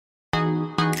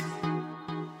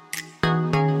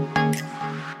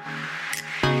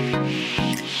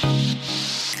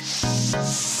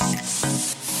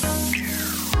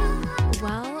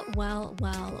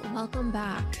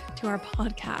welcome back to our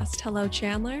podcast. Hello,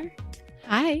 Chandler.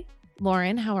 Hi,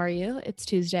 Lauren. How are you? It's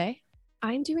Tuesday.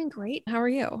 I'm doing great. How are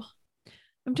you?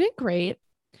 I'm doing great.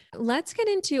 Let's get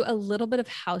into a little bit of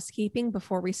housekeeping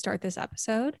before we start this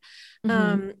episode.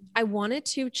 I wanted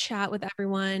to chat with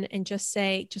everyone and just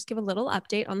give a little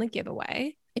update on the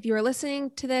giveaway. If you are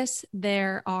listening to this,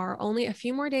 there are only a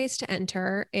few more days to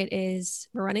enter. We're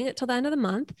running it till the end of the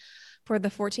month for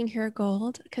the 14 karat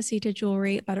gold Casita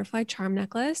Jewelry butterfly charm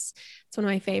necklace. It's one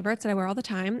of my favorites that I wear all the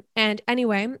time. And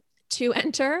anyway, to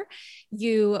enter,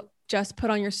 you just put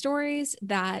on your stories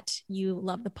that you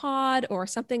love the pod or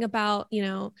something about,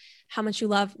 how much you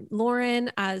love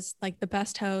Lauren as like the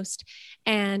best host,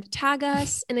 and tag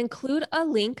us and include a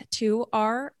link to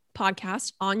our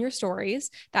podcast on your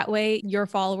stories. That way your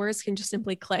followers can just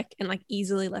simply click and like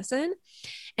easily listen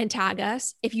and tag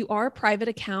us. If you are a private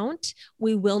account,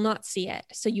 we will not see it.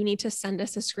 So you need to send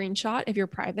us a screenshot if you're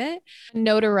private.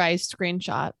 Notarized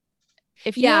screenshot.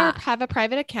 If you have a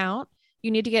private account,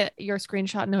 you need to get your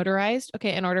screenshot notarized,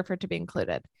 okay, in order for it to be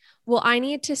included. Well, I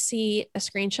need to see a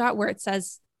screenshot where it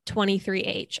says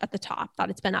 23H at the top, that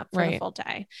it's been up for the full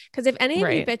day. Because if any of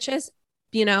you bitches,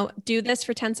 do this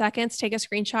for 10 seconds, take a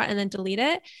screenshot and then delete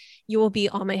it, you will be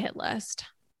on my hit list.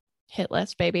 Hit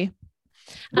list, baby.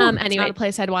 Anyway, it's not a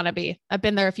place I'd want to be. I've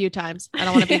been there a few times. I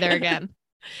don't want to be there again.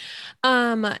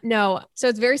 No. So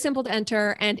it's very simple to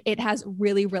enter and it has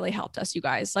really, really helped us, you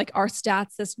guys. Like our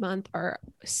stats this month are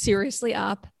seriously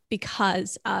up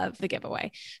because of the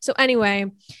giveaway. So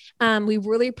anyway, we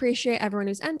really appreciate everyone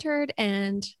who's entered,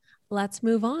 and let's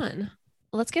move on.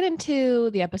 Let's get into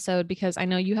the episode because I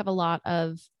know you have a lot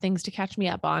of things to catch me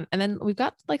up on. And then we've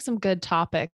got like some good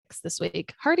topics this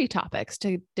week, hearty topics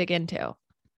to dig into.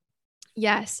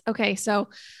 Yes. Okay. So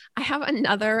I have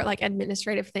another like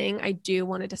administrative thing I do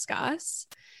want to discuss.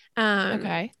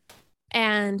 Okay.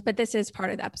 But this is part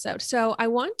of the episode. So I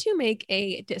want to make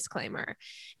a disclaimer.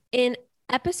 In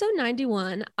episode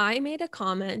 91, I made a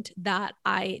comment that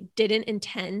I didn't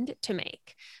intend to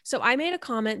make. So I made a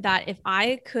comment that if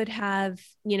I could have,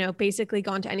 basically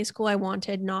gone to any school I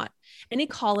wanted, not any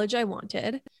college I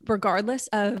wanted, regardless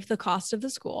of the cost of the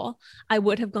school, I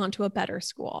would have gone to a better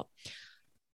school.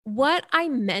 What I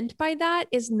meant by that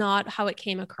is not how it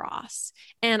came across.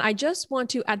 And I just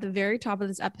want to, at the very top of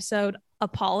this episode,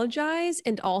 apologize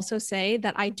and also say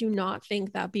that I do not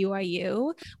think that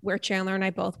BYU, where Chandler and I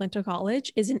both went to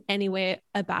college, is in any way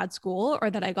a bad school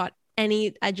or that I got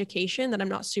any education that I'm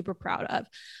not super proud of.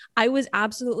 I was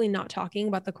absolutely not talking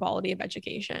about the quality of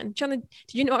education. Chandler,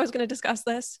 did you know I was going to discuss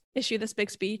this, issue this big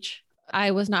speech?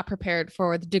 I was not prepared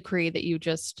for the decree that you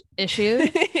just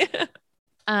issued.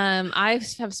 I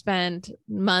have spent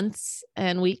months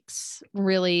and weeks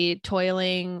really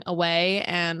toiling away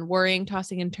and worrying,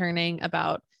 tossing and turning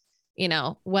about,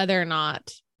 whether or not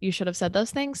you should have said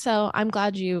those things. So I'm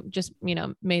glad you just,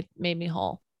 made me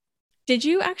whole. Did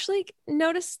you actually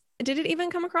notice? Did it even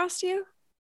come across to you?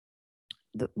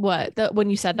 When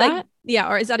you said that? Yeah.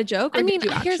 Or is that a joke? Or I mean,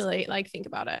 did you actually think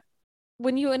about it?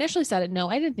 When you initially said it, no,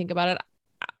 I didn't think about it.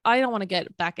 I don't want to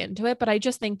get back into it, but I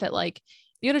just think that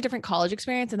you had a different college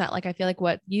experience and that I feel like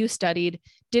what you studied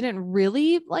didn't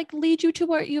really lead you to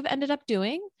what you've ended up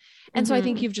doing. And so I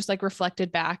think you've just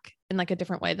reflected back in a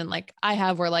different way than I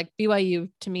have, where BYU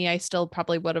to me, I still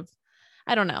probably would have,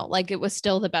 I don't know, it was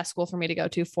still the best school for me to go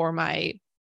to for my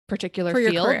particular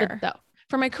field,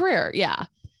 for my career. Yeah.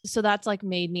 So that's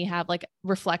made me have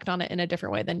reflect on it in a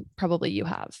different way than probably you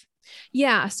have.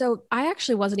 Yeah. So I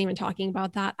actually wasn't even talking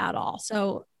about that at all.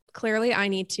 So clearly I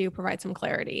need to provide some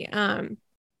clarity.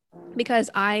 Because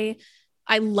I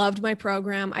loved my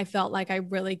program. I felt like I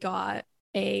really got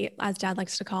as Dad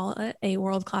likes to call it, a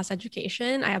world-class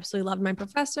education. I absolutely loved my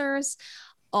professors,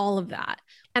 all of that.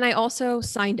 And I also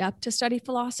signed up to study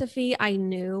philosophy. I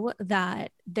knew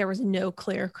that there was no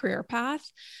clear career path.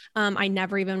 I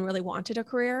never even really wanted a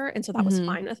career. And so that was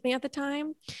fine with me at the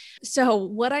time. So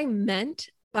what I meant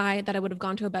by that I would have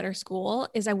gone to a better school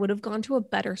is I would have gone to a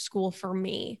better school for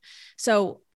me.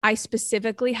 So I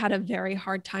specifically had a very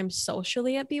hard time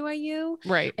socially at BYU.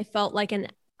 Right. I felt like an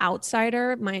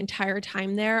outsider my entire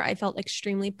time there. I felt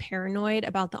extremely paranoid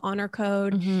about the honor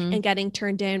code and getting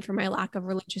turned in for my lack of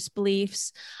religious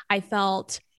beliefs. I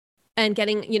felt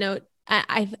I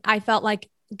felt like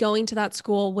going to that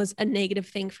school was a negative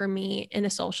thing for me in a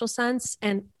social sense.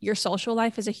 And your social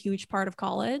life is a huge part of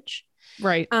college.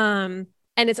 Right.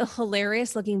 And it's a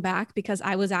hilarious looking back because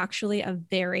I was actually and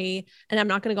I'm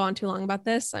not going to go on too long about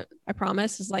this. I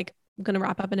promise, is going to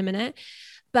wrap up in a minute.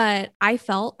 But I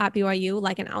felt at BYU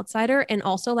like an outsider and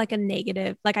also like a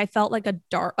negative, like I felt like a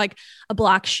dark, like a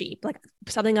black sheep, like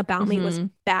something about me was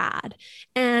bad.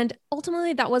 And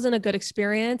ultimately that wasn't a good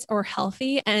experience or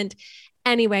healthy. And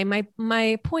anyway,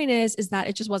 my point is that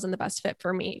it just wasn't the best fit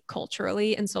for me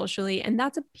culturally and socially. And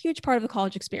that's a huge part of the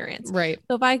college experience. Right.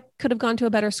 So if I could have gone to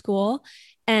a better school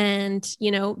and,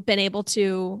 you know, been able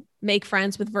to make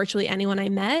friends with virtually anyone I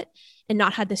met and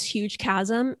not had this huge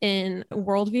chasm in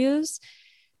worldviews,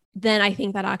 then I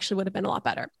think that actually would have been a lot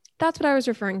better. That's what I was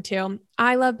referring to.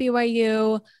 I love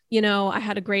BYU. You know, I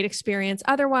had a great experience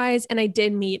otherwise, and I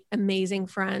did meet amazing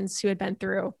friends who had been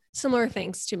through similar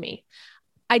things to me.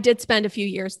 I did spend a few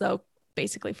years, though,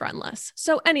 basically friendless.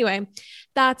 So anyway,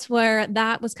 that's where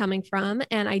that was coming from.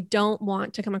 And I don't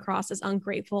want to come across as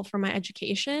ungrateful for my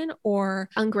education or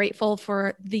ungrateful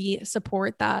for the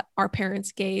support that our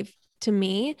parents gave to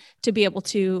me to be able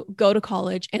to go to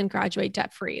college and graduate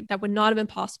debt free. That would not have been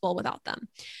possible without them.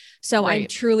 So I'm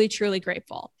truly, truly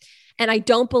grateful. And I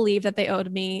don't believe that they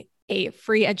owed me a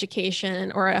free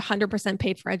education or 100%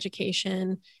 paid for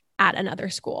education at another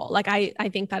school. Like I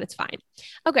think that it's fine.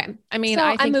 Okay. I mean, so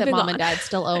I think that mom and dad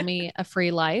still owe me a free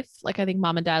life. Like I think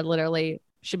mom and dad literally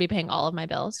should be paying all of my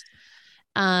bills.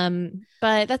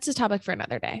 But that's a topic for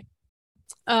another day.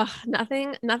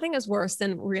 Nothing is worse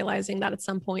than realizing that at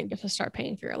some point you have to start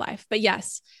paying for your life. But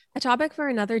yes, a topic for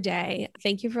another day.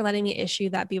 Thank you for letting me issue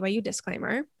that BYU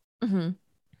disclaimer.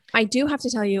 I do have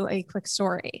to tell you a quick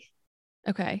story.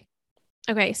 Okay.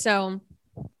 So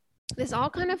this all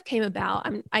kind of came about.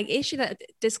 I issued that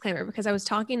disclaimer because I was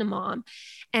talking to mom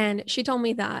and she told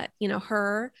me that, you know,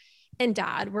 her and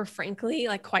dad were frankly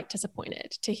like quite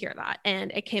disappointed to hear that.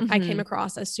 And I came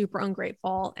across as super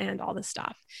ungrateful and all this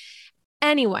stuff.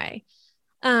 Anyway,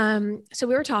 so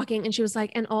we were talking and she was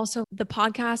like, and also the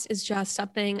podcast is just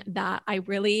something that I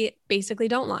really basically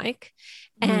don't like.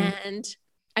 And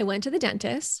I went to the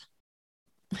dentist,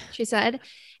 she said,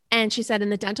 and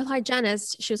the dental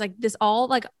hygienist, she was like, this all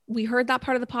like, we heard that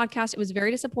part of the podcast. It was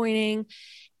very disappointing.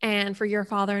 And for your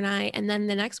father and I, and then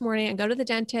the next morning I go to the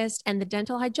dentist and the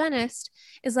dental hygienist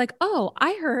is like, oh,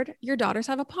 I heard your daughters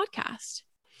have a podcast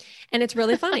and it's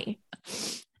really funny.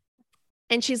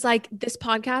 And she's like, this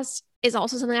podcast is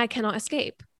also something I cannot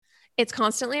escape. It's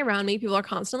constantly around me. People are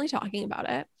constantly talking about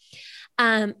it.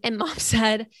 And mom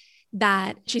said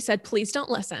that she said, please don't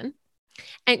listen.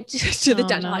 And to the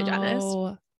dental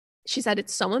hygienist, she said,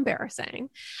 it's so embarrassing.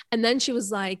 And then she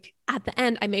was like, at the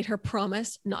end, I made her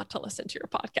promise not to listen to your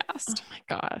podcast. Oh my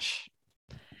gosh.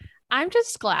 I'm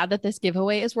just glad that this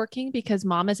giveaway is working because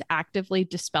mom is actively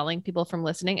dispelling people from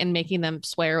listening and making them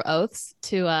swear oaths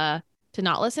to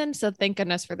not listen. So thank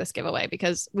goodness for this giveaway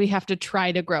because we have to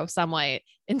try to grow some way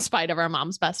in spite of our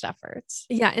mom's best efforts.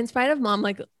 Yeah. In spite of mom,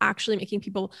 like actually making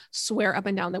people swear up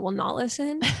and down they will not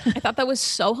listen. I thought that was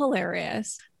so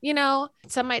hilarious. You know,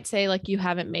 some might say like you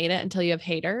haven't made it until you have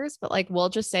haters, but like, we'll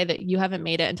just say that you haven't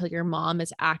made it until your mom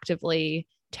is actively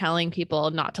telling people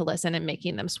not to listen and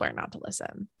making them swear not to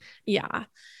listen. Yeah.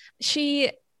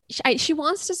 She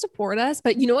wants to support us,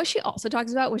 but you know what she also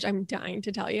talks about, which I'm dying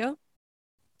to tell you?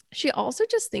 She also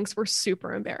just thinks we're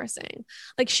super embarrassing.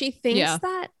 Like she thinks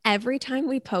that every time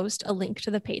we post a link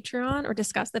to the Patreon or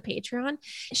discuss the Patreon,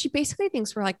 she basically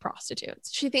thinks we're like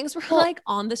prostitutes. She thinks we're like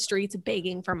on the streets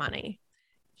begging for money.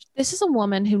 This is a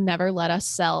woman who never let us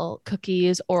sell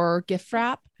cookies or gift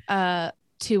wrap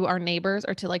to our neighbors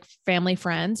or to like family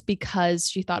friends because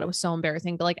she thought it was so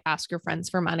embarrassing to like ask your friends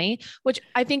for money, which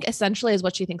I think essentially is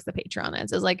what she thinks the Patreon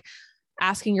is like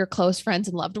asking your close friends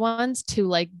and loved ones to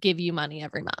like give you money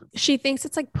every month. She thinks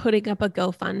it's like putting up a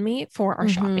GoFundMe for our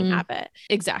shopping habit.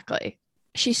 Exactly.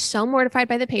 She's so mortified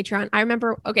by the Patreon. I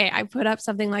remember, I put up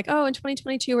something like, oh, in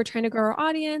 2022, we're trying to grow our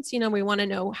audience. You know, we want to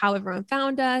know how everyone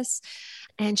found us.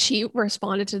 And she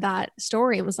responded to that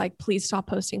story and was like, please stop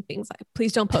posting things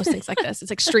please don't post things like this. It's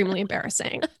extremely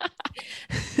embarrassing.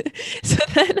 So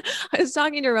then I was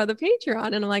talking to her about the Patreon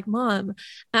and I'm like, mom,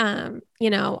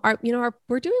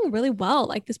 we're doing really well.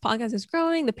 Like this podcast is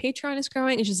growing. The Patreon is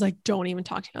growing. And she's like, don't even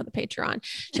talk to me about the Patreon.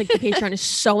 She's like, the Patreon is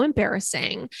so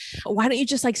embarrassing. Why don't you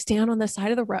just like stand on the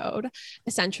side of the road,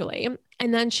 essentially?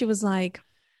 And then she was like,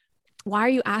 why are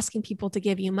you asking people to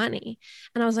give you money?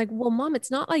 And I was like, well, mom, it's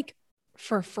not like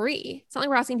for free. It's not like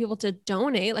we're asking people to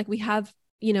donate. Like we have,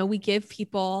 we give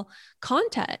people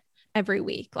content every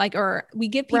week, like, or we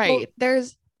give people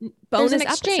there's bonus an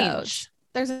exchange. Episodes.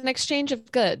 There's an exchange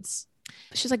of goods.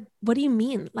 She's like, what do you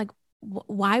mean? Like,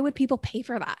 why would people pay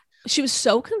for that? She was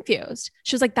so confused.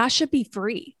 She was like, that should be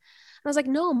free. I was like,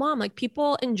 no, mom, like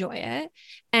people enjoy it.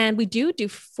 And we do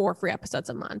 4 free episodes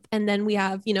a month. And then we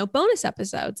have, you know, bonus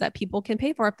episodes that people can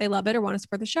pay for if they love it or want to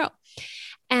support the show.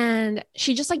 And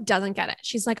she just like doesn't get it.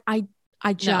 She's like, I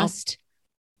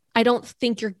don't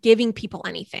think you're giving people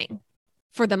anything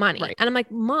for the money. Right. And I'm like,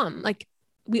 mom, like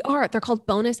they're called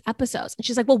bonus episodes. And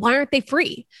she's like, well, why aren't they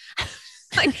free?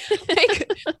 like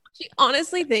she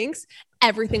honestly thinks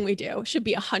everything we do should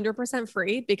be 100%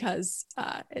 free because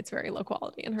it's very low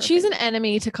quality in her She's opinion. an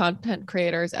enemy to content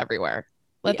creators everywhere.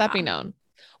 Let that be known.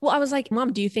 Well, I was like,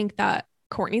 mom, do you think that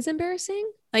Courtney's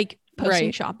embarrassing? Like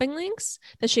posting shopping links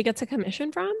that she gets a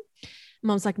commission from?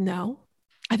 Mom's like, no,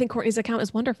 I think Courtney's account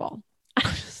is wonderful.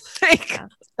 Like,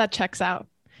 that checks out.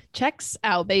 Checks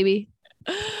out, baby.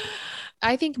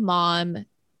 I think mom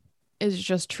is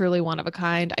just truly one of a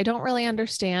kind. I don't really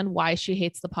understand why she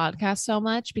hates the podcast so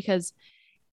much because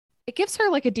it gives her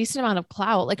like a decent amount of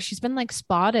clout. Like she's been like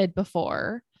spotted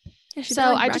before. Yeah, so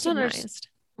I just don't understand.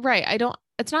 Right.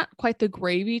 It's not quite the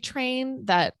gravy train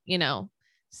that, you know,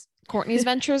 Courtney's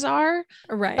ventures are.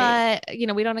 Right. But, you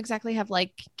know, we don't exactly have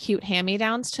like cute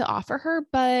hand-me-downs to offer her,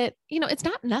 but you know, it's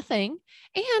not nothing.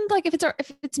 And like, if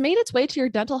it's made its way to your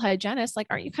dental hygienist, like,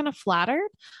 aren't you kind of flattered?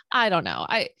 I don't know.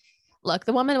 Look,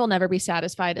 the woman will never be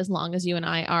satisfied as long as you and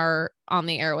I are on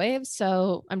the airwaves.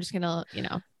 So I'm just going to, you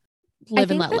know,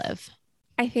 live and let live.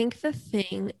 I think the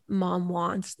thing mom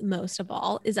wants most of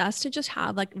all is us to just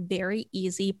have like very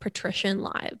easy patrician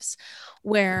lives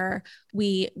where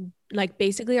we like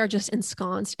basically are just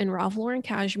ensconced in Ralph Lauren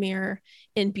cashmere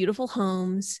in beautiful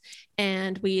homes,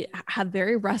 and we have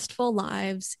very restful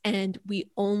lives, and we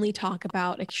only talk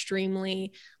about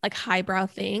extremely like highbrow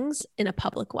things in a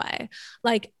public way.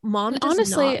 Like mom does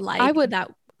honestly not like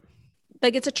that.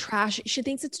 Like it's she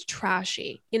thinks it's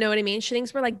trashy. You know what I mean? She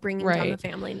thinks we're like bringing down the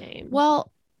family name.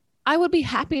 Well, I would be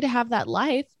happy to have that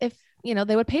life if, you know,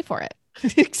 they would pay for it.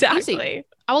 Exactly. Easy.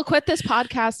 I will quit this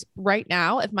podcast right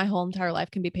now if my whole entire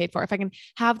life can be paid for. If I can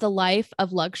have the life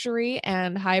of luxury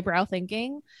and highbrow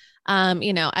thinking,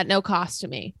 you know, at no cost to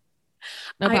me.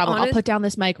 No problem. I'll put down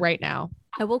this mic right now.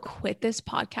 I will quit this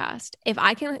podcast if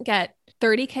I can get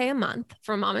 $30K a month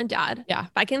from mom and dad. Yeah.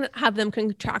 If I can have them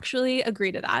contractually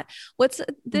agree to that. What's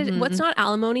not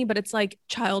alimony, but it's like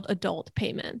child adult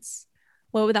payments.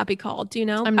 What would that be called? Do you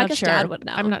know? I'm not guess sure. Dad would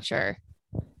know. I'm not sure.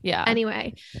 Yeah.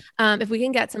 Anyway, if we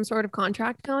can get some sort of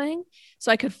contract going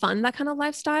so I could fund that kind of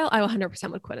lifestyle, I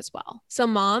 100% would quit as well. So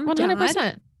mom, 100%.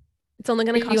 Dad, it's only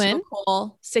going to cost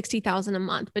Nicole $60,000 a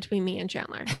month between me and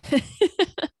Chandler.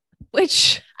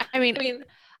 Which I mean,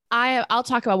 I'll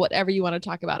talk about whatever you want to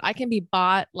talk about. I can be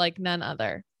bought like none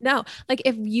other. No, like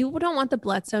if you don't want the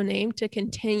Bledsoe name to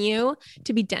continue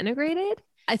to be denigrated,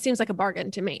 it seems like a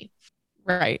bargain to me.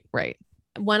 Right.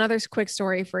 One other quick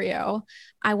story for you.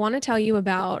 I want to tell you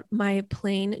about my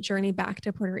plane journey back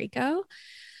to Puerto Rico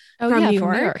from New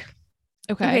York.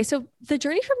 Okay. So the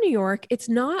journey from New York, it's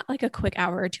not like a quick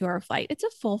hour or 2-hour flight. It's a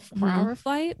full 4-hour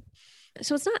flight.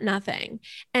 So it's not nothing.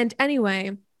 And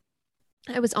anyway,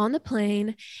 I was on the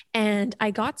plane and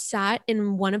I got sat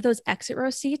in one of those exit row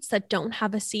seats that don't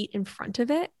have a seat in front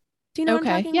of it. Do you know what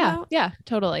I'm talking about? Yeah,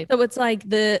 totally. So it's like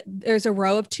there's a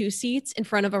row of 2 seats in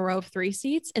front of a row of 3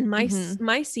 seats. And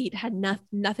my seat had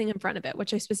nothing in front of it,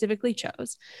 which I specifically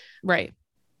chose. Right.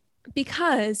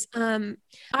 Because I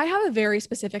have a very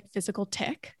specific physical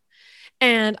tic,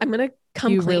 and I'm going to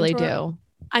come You clean really to do.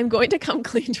 I'm going to come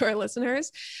clean to our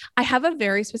listeners. I have a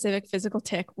very specific physical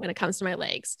tic when it comes to my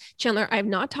legs. Chandler, I have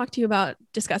not talked to you about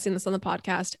discussing this on the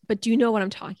podcast, but do you know what I'm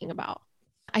talking about?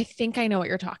 I think I know what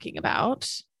you're talking about.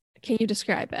 Can you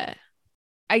describe it?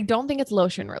 I don't think it's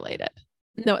lotion related.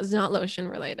 No, it's not lotion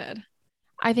related.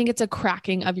 I think it's a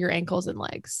cracking of your ankles and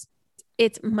legs.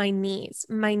 It's my knees.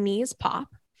 My knees pop.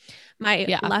 My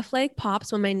left leg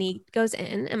pops when my knee goes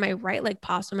in, and my right leg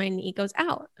pops when my knee goes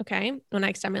out. Okay. When I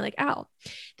extend my leg out.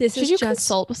 Should you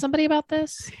consult with somebody about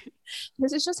this?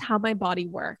 This is just how my body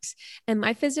works. And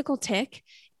my physical tic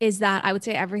is that I would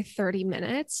say every 30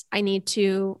 minutes, I need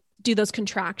to do those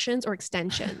contractions or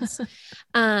extensions.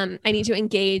 I need to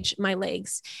engage my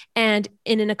legs, and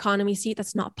in an economy seat,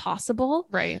 that's not possible.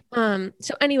 Right.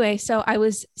 So anyway, so I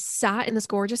was sat in this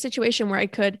gorgeous situation where I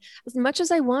could, as much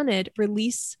as I wanted,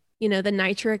 release, the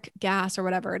nitric gas or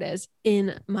whatever it is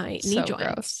in my knee joints.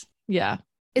 Gross. Yeah.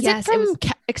 Is it from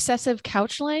excessive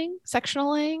couch laying,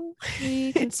 sectional laying? Are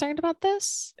you concerned about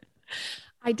this?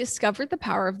 I discovered the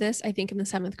power of this, I think, in the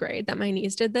 7th grade, that my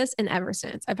knees did this. And ever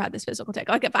since, I've had this physical tic.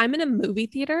 Like if I'm in a movie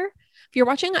theater, if you're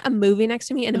watching a movie next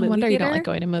to me in a movie theater, you don't like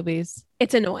going to movies.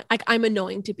 It's annoying. Like I'm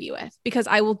annoying to be with because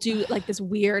I will do like this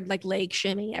weird like leg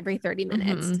shimmy every 30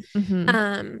 minutes.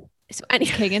 So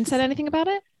anyway, has Kagan said anything about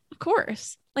it? Of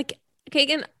course. Like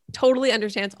Kagan totally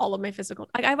understands all of my physical.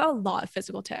 Like I have a lot of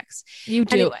physical tics. You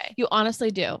do. Anyway. You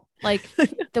honestly do. Like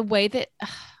the way that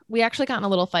we actually got in a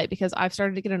little fight because I've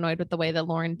started to get annoyed with the way that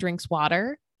Lauren drinks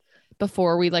water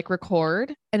before we like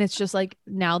record. And it's just like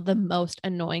now the most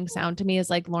annoying sound to me is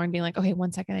like Lauren being like, okay,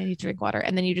 1 second, I need to drink water.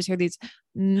 And then you just hear these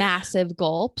massive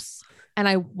gulps and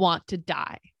I want to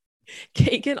die.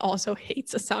 Kagan also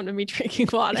hates the sound of me drinking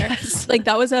water. Yes. Like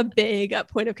that was a big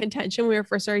point of contention when we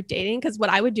first started dating. Because what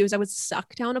I would do is I would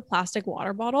suck down a plastic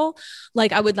water bottle.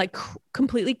 Like I would like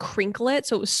completely crinkle it.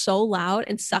 So it was so loud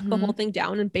and suck the whole thing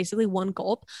down in basically one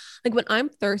gulp. Like when I'm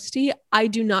thirsty, I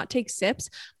do not take sips.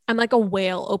 I'm like a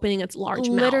whale opening its large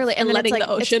mouth and letting the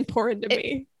ocean pour into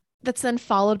me. That's then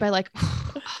followed by like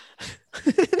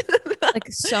like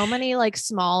so many like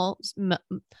small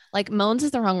like moans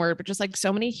is the wrong word, but just like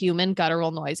so many human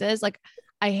guttural noises. Like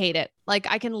I hate it. Like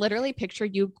I can literally picture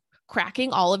you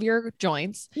cracking all of your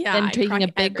joints, then taking a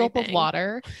big gulp of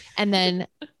water, and then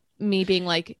me being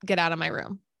like, get out of my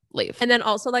room, leave. And then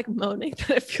also like moaning that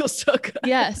it feels so good.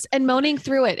 Yes. And moaning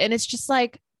through it. And it's just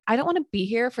like, I don't want to be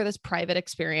here for this private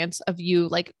experience of you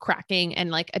like cracking and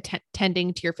like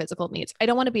attending to your physical needs. I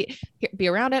don't want to be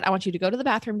around it. I want you to go to the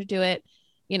bathroom to do it,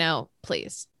 you know,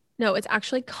 please. No, it's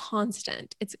actually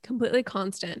constant. It's completely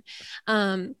constant.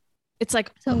 It's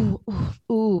like,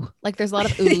 ooh, like there's a lot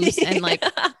of oohs and like,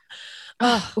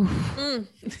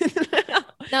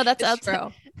 no, that's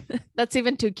true. That's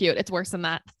even too cute. It's worse than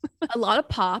that. A lot of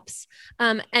pops.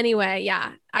 Anyway,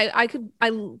 yeah, I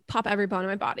pop every bone in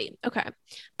my body. Okay.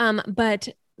 But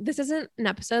this isn't an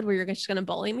episode where you're just going to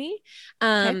bully me.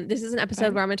 Okay. This is an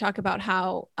episode where I'm going to talk about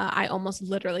how I almost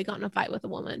literally got in a fight with a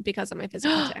woman because of my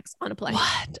physical tics on a plane.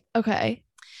 What? Okay.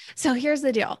 So here's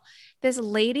the deal. This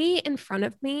lady in front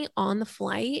of me on the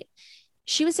flight,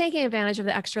 she was taking advantage of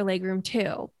the extra legroom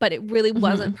too, but it really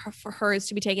wasn't for hers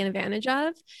to be taken advantage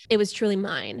of. It was truly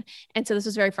mine. And so this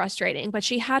was very frustrating, but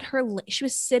she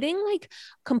was sitting like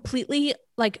completely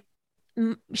like,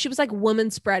 she was like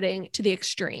woman spreading to the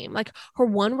extreme. Like her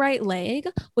one right leg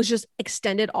was just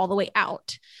extended all the way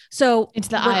out. So into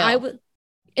the aisle.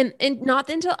 And not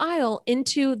into the aisle,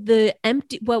 into the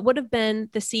empty, what would have been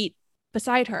the seat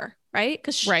beside her. Right.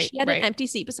 Because she had an empty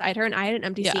seat beside her and I had an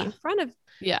empty seat in front of.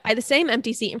 Yeah. I had the same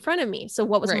empty seat in front of me. So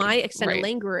what was my extended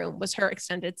leg room was her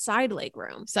extended side leg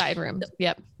room. Side room.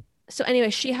 Yep. So anyway,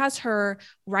 she has her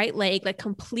right leg like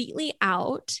completely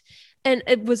out. And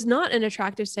it was not an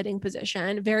attractive sitting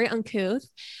position, very uncouth.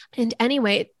 And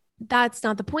anyway, that's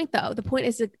not the point though. The point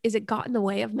is it got in the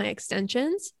way of my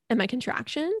extensions and my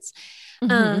contractions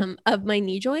of my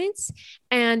knee joints.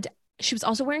 And she was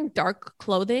also wearing dark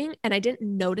clothing and I didn't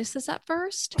notice this at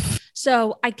first.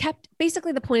 So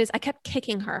basically the point is I kept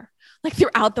kicking her like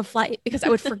throughout the flight because I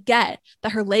would forget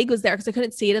that her leg was there because I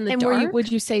couldn't see it in the dark. And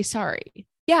would you say sorry?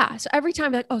 Yeah. So every time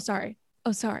I'd be like, oh, sorry.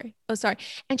 Oh, sorry. Oh, sorry.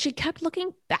 And she kept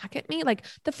looking back at me. Like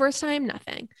the first time,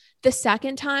 nothing. The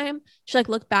second time she like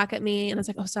looked back at me and I was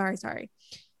like, oh, sorry.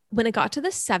 When it got to the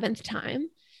 7th time,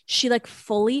 she like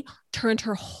fully turned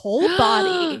her whole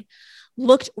body,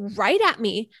 looked right at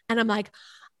me. And I'm like,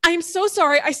 I'm so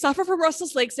sorry. I suffer from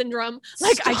restless leg syndrome.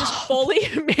 Like I just fully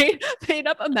made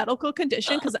up a medical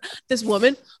condition because this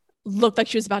woman looked like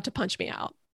she was about to punch me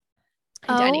out.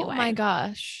 And anyway, my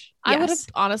gosh. Yes. I would have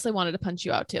honestly wanted to punch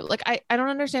you out too. Like, I don't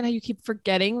understand how you keep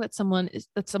forgetting that someone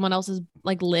else's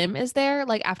like limb is there,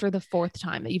 like after the 4th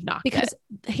time that you've knocked it. Because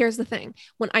here's the thing.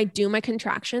 When I do my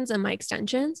contractions and my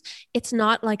extensions, it's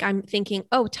not like I'm thinking,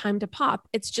 oh, time to pop.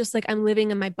 It's just like I'm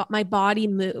living in my body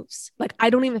moves. Like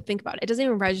I don't even think about it. It doesn't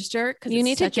even register because you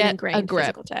need to get a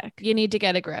grip. You need to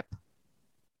get a grip.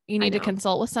 You need to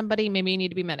consult with somebody. Maybe you need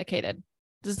to be medicated.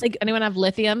 Does like anyone have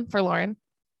lithium for Lauren?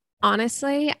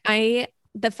 Honestly,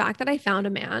 the fact that I found a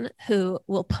man who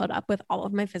will put up with all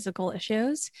of my physical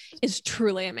issues is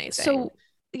truly amazing. So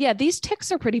yeah, these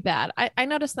tics are pretty bad. I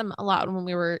noticed them a lot when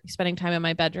we were spending time in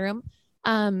my bedroom.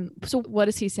 So what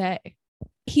does he say?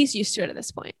 He's used to it at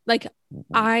this point. Like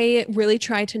I really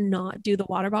try to not do the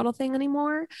water bottle thing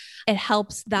anymore. It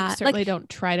helps that certainly don't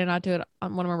try to not do it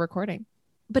when we're recording,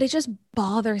 but it just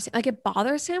bothers him. Like it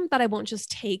bothers him that I won't just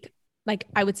take, like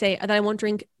I would say that I won't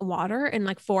drink water in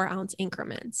like 4-ounce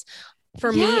increments.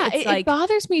 For me, it's like, it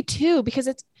bothers me too, because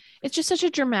it's just such a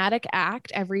dramatic act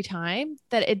every time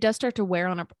that it does start to wear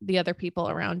on the other people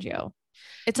around you.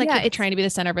 It's like you're trying to be the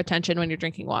center of attention when you're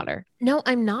drinking water. No,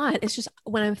 I'm not. It's just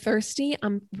when I'm thirsty,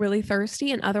 I'm really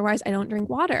thirsty. And otherwise I don't drink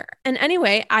water. And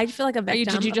anyway, I feel like a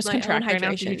victim. Did you just contract right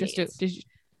now? Did you just do?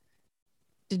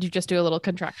 Did you just do a little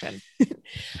contraction?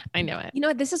 I know it. You know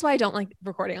what? This is why I don't like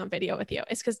recording on video with you.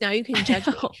 It's because now you can judge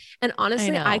me. And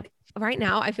honestly, right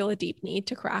now I feel a deep need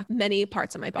to crack many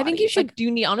parts of my body. I think you should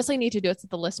honestly need to do it so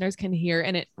the listeners can hear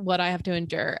and what I have to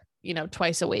endure,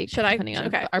 twice a week. Should I? Depending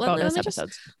on our bonus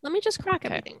episodes. Let me just crack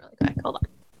everything really quick. Hold on.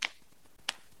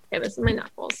 Okay, this is my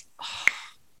knuckles.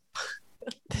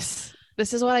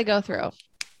 This is what I go through.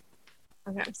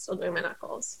 Okay, I'm still doing my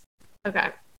knuckles.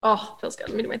 Okay. Oh, feels good.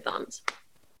 Let me do my thumbs.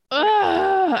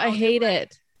 I hate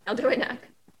it. I'll do my neck.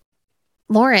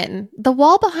 Lauren, the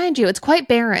wall behind you, it's quite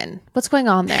barren. What's going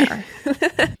on there?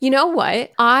 You know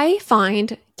what? I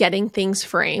find getting things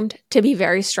framed to be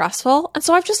very stressful. And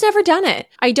so I've just never done it.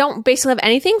 I don't basically have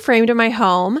anything framed in my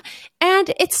home.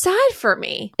 And it's sad for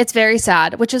me. It's very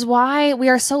sad, which is why we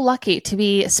are so lucky to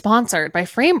be sponsored by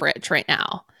FrameBridge right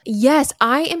now. Yes,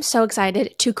 I am so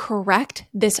excited to correct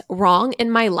this wrong in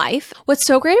my life. What's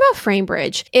so great about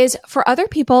FrameBridge is for other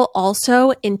people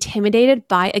also intimidated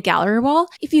by a gallery wall,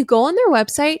 if you go on their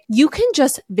website, you can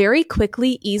just very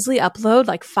quickly, easily upload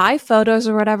like 5 photos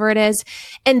or whatever it is,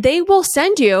 and they will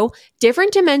send you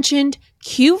different dimensioned,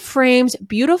 cute frames,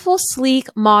 beautiful, sleek,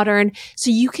 modern,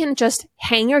 so you can just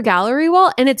hang your gallery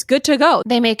wall and it's good to go.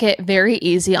 They make it very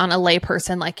easy on a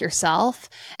layperson like yourself.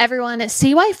 Everyone,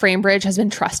 see why FrameBridge has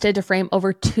been trusted to frame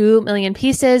over 2 million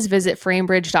pieces. Visit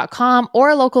framebridge.com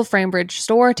or a local FrameBridge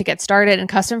store to get started and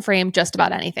custom frame just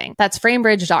about anything. That's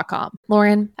framebridge.com.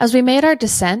 Lauren, as we made our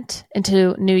descent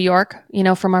into New York,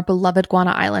 from our beloved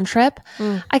Guana Island trip,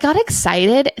 I got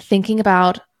excited thinking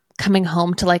about coming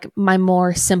home to like my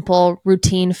more simple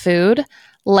routine food,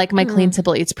 like my Clean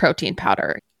Simple Eats protein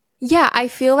powder. Yeah, I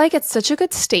feel like it's such a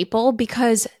good staple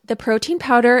because the protein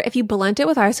powder, if you blend it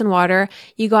with ice and water,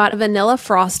 you got a vanilla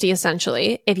frosty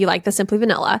essentially, if you like the Simply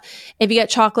Vanilla. If you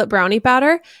get chocolate brownie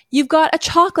batter, you've got a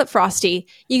chocolate frosty.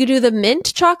 You could do the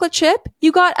mint chocolate chip,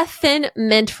 you got a thin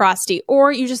mint frosty,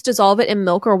 or you just dissolve it in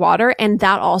milk or water, and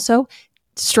that also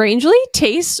strangely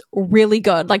tastes really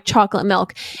good, like chocolate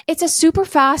milk. It's a super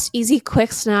fast, easy,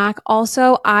 quick snack.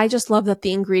 Also, I just love that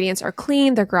the ingredients are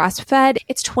clean, they're grass-fed.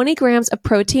 It's 20 grams of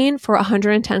protein for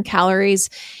 110 calories.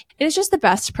 It is just the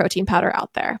best protein powder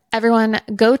out there. Everyone,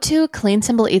 go to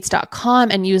cleansimpleeats.com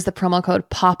and use the promo code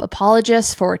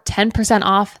POPApologists for 10%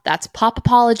 off. That's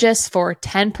POPApologists for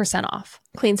 10% off.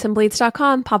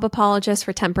 Cleansimpleeats.com, POPApologists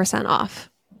for 10% off.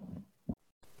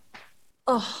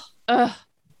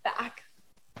 Back.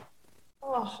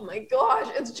 Oh my gosh,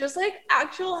 it's just like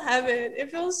actual heaven.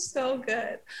 It feels so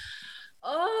good.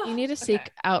 Oh, you need to seek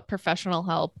out professional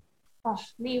help. Oh,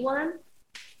 knee 1,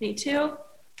 knee 2,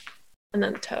 and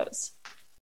then toes.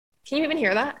 Can you even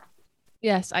hear that?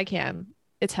 Yes, I can.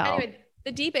 It's hell. Anyway,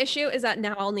 the deep issue is that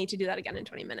now I'll need to do that again in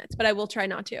 20 minutes, but I will try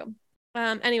not to.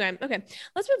 Anyway, okay,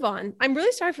 let's move on. I'm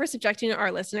really sorry for subjecting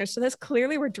our listeners to this.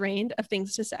 Clearly, we're drained of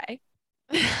things to say.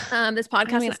 This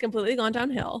podcast has completely gone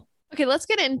downhill. Okay, let's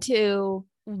get into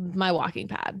my walking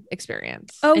pad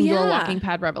experience. Your walking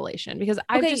pad revelation, because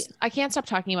I can't stop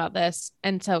talking about this.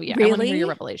 And so, yeah, really? I want to hear your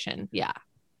revelation. Yeah.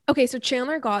 Okay. So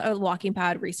Chandler got a walking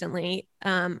pad recently.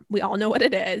 We all know what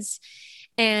it is.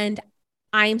 And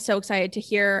I'm so excited to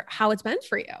hear how it's been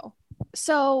for you.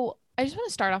 So I just want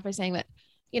to start off by saying that,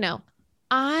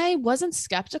 I wasn't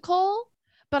skeptical,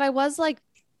 but I was like,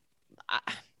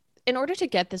 in order to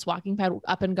get this walking pad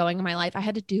up and going in my life, I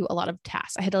had to do a lot of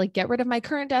tasks. I had to like get rid of my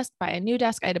current desk, buy a new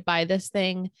desk. I had to buy this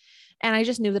thing. And I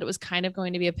just knew that it was kind of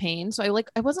going to be a pain. So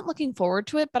I wasn't looking forward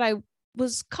to it, but I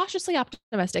was cautiously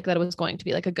optimistic that it was going to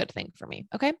be like a good thing for me.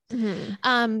 Okay.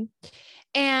 Mm-hmm.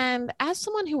 And as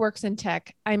someone who works in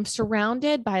tech, I'm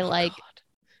surrounded by tech.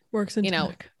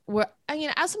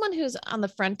 As someone who's on the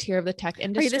frontier of the tech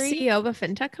industry. Are you the CEO of a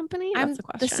fintech company? I'm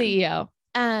the CEO.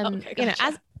 Okay,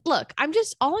 gotcha.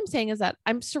 All I'm saying is that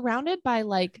I'm surrounded by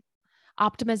like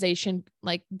optimization,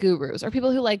 like gurus or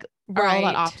people who like are all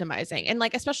about optimizing. And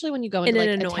like, especially when you go into in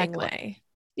like an a annoying tech way.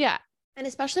 Yeah. And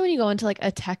especially when you go into like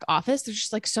a tech office, there's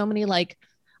just like so many like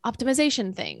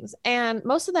optimization things. And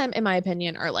most of them, in my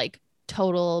opinion, are like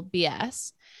total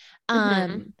BS.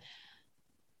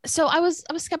 So I was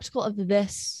skeptical of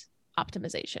this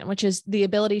optimization, which is the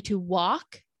ability to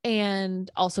walk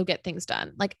and also get things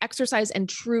done, like exercise and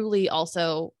truly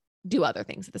also do other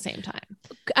things at the same time.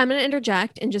 I'm going to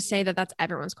interject and just say that that's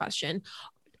everyone's question.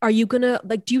 Are you going to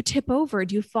do you tip over?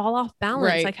 Do you fall off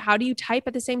balance? Right. Like, how do you type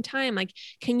at the same time? Like,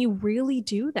 can you really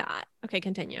do that? Okay,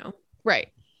 continue. Right.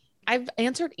 I've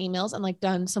answered emails and like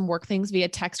done some work things via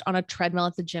text on a treadmill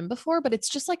at the gym before, but it's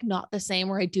just like not the same,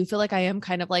 where I do feel like I am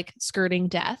kind of like skirting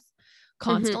death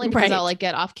constantly because I'll like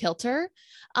get off kilter.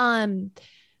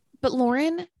 But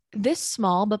Lauren, this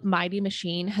small but mighty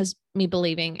machine has me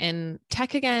believing in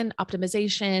tech again,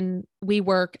 optimization,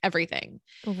 WeWork, everything.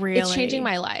 Really? It's changing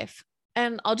my life.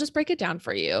 And I'll just break it down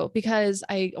for you because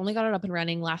I only got it up and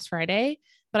running last Friday,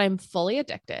 but I'm fully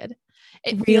addicted.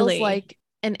 It feels like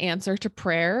an answer to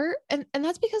prayer. And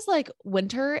that's because like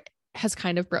winter has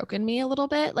kind of broken me a little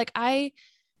bit. Like I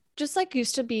just like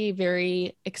used to be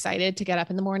very excited to get up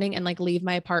in the morning and like leave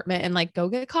my apartment and like go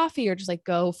get coffee or just like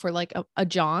go for like a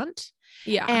jaunt.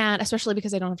 Yeah. And especially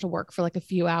because I don't have to work for like a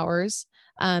few hours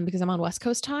because I'm on West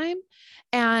Coast time.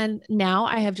 And now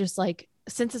I have just like,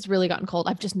 since it's really gotten cold,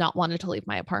 I've just not wanted to leave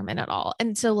my apartment at all.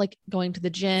 And so like going to the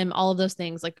gym, all of those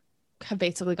things like have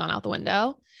basically gone out the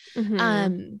window.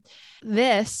 Mhm.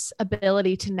 This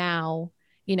ability to now,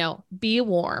 you know, be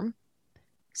warm,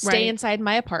 stay Right. inside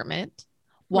my apartment,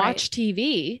 watch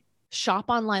TV, shop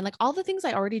online, like all the things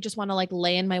I already just want to like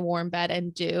lay in my warm bed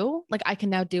and do, like I can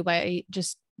now do by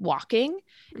just walking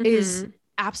is Mhm.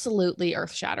 absolutely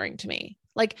earth shattering to me.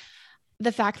 Like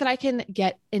the fact that I can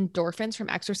get endorphins from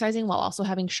exercising while also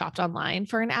having shopped online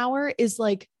for an hour is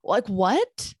like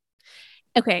what?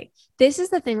 Okay, this is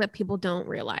the thing that people don't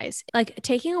realize. Like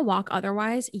taking a walk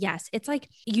otherwise, yes, it's like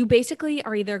you basically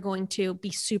are either going to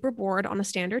be super bored on a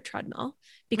standard treadmill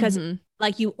because Mhm.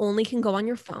 like you only can go on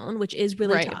your phone, which is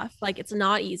really Right. tough. Like it's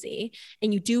not easy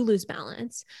and you do lose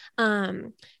balance.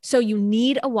 So you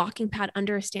need a walking pad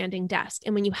under a standing desk.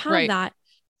 And when you have Right. that,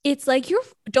 it's like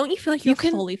don't you feel like You you're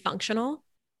can- fully functional?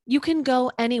 You can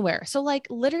go anywhere. So like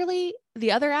literally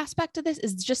the other aspect of this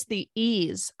is just the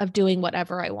ease of doing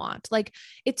whatever I want. Like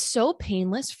it's so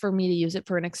painless for me to use it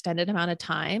for an extended amount of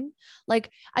time.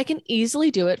 Like I can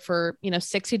easily do it for,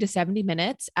 60 to 70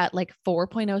 minutes at like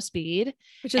 4.0 speed.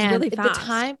 Which is And really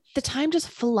fast. the time just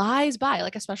flies by,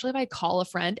 like, especially if I call a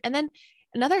friend. And then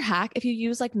another hack, if you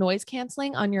use like noise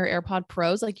canceling on your AirPod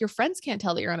Pros, like your friends can't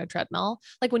tell that you're on a treadmill.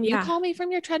 Like when you Yeah. call me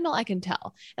from your treadmill, I can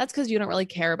tell. That's because you don't really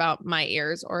care about my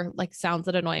ears or like sounds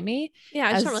that annoy me. Yeah,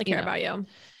 I just don't As, really you care know, about you.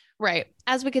 Right.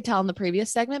 As we could tell in the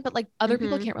previous segment, but like other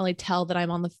people Mhm. can't really tell that I'm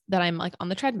like on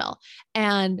the treadmill.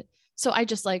 And so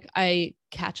I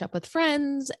catch up with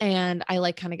friends and I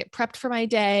like kind of get prepped for my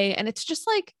day. And it's just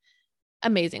like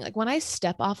amazing. Like when I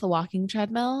step off the walking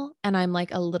treadmill and I'm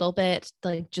like a little bit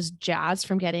like just jazzed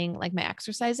from getting like my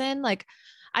exercise in, like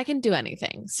I can do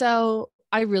anything. So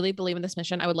I really believe in this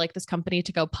mission. I would like this company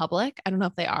to go public. I don't know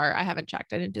if they are. I haven't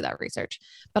checked. I didn't do that research,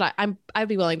 but I'd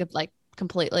be willing to like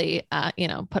completely,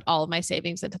 put all of my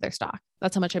savings into their stock.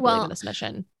 That's how much I believe in this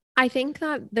mission. I think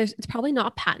that it's probably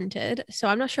not patented. So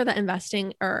I'm not sure that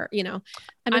investing or, I'm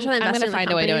not sure that I'm investing going to in the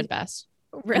find a way to company invest.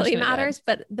 really gonna do it. matters.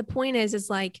 But the point is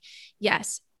like,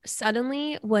 yes,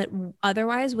 suddenly what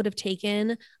otherwise would have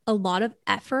taken a lot of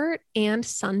effort and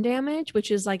sun damage, which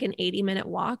is like an 80-minute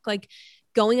walk, like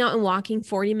going out and walking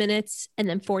 40 minutes and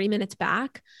then 40 minutes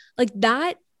back, like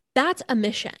that's a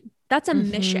mission. That's a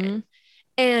mission.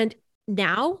 And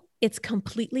now it's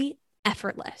completely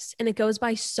effortless and it goes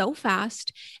by so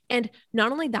fast. And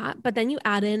not only that, but then you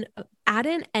add in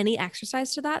any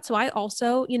exercise to that. So I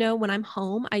also, when I'm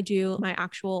home, I do my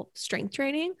actual strength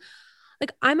training.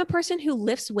 Like I'm a person who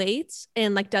lifts weights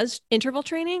and like does interval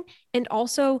training and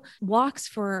also walks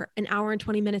for an hour and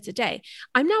 20 minutes a day.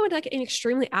 I'm now like an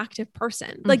extremely active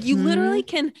person. Like you literally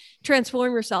can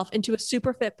transform yourself into a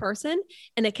super fit person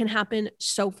and it can happen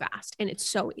so fast and it's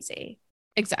so easy.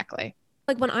 Exactly.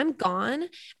 Like when I'm gone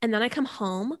and then I come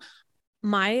home,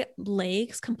 my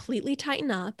legs completely tighten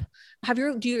up.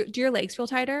 Do your legs feel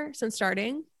tighter since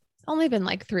starting? It's only been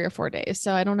like 3 or 4 days.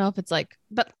 So I don't know if it's like,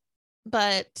 but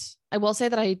I will say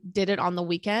that I did it on the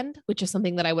weekend, which is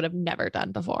something that I would have never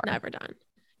done before. Never done.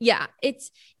 Yeah,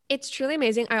 it's truly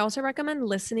amazing. I also recommend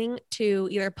listening to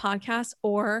either podcasts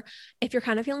or if you're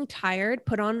kind of feeling tired,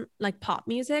 put on like pop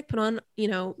music, put on,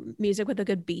 music with a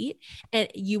good beat and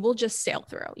you will just sail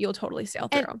through. You'll totally sail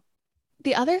through. And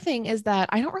the other thing is that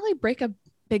I don't really break a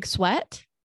big sweat.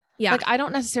 Yeah. Like I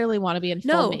don't necessarily want to be in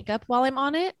full makeup while I'm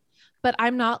on it, but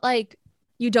I'm not like,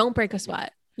 you don't break a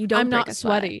sweat. I'm not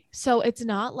sweaty. So it's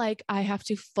not like I have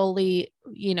to fully,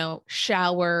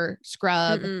 shower,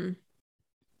 scrub.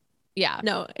 Yeah.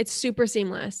 No, it's super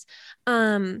seamless.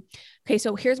 Okay,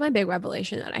 so here's my big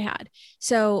revelation that I had.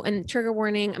 So, and trigger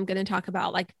warning, I'm going to talk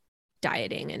about like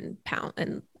dieting and pound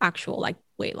and actual like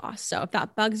weight loss. So if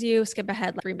that bugs you, skip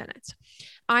ahead like 3 minutes.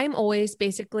 I'm always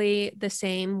basically the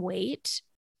same weight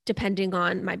depending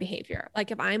on my behavior.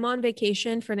 Like if I'm on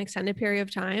vacation for an extended period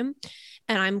of time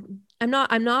and I'm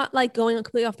not like going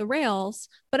completely off the rails,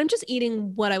 but I'm just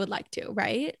eating what I would like to,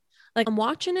 right? Like I'm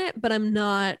watching it, but I'm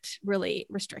not really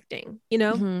restricting,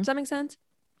 Does that make sense?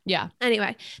 Yeah.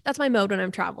 Anyway, that's my mode when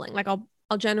I'm traveling. Like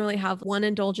I'll generally have one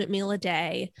indulgent meal a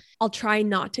day. I'll try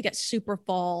not to get super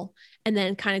full and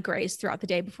then kind of graze throughout the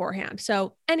day beforehand.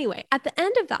 So anyway, at the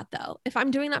end of that though, if I'm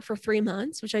doing that for 3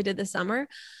 months, which I did this summer,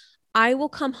 I will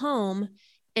come home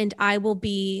and I will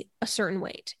be a certain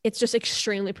weight. It's just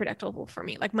extremely predictable for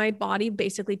me. Like my body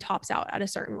basically tops out at a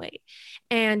certain weight.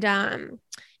 And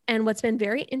what's been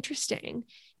very interesting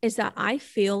is that I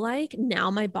feel like now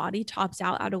my body tops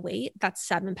out at a weight that's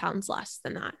 7 pounds less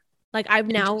than that. Like I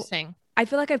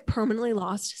feel like I've permanently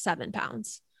lost 7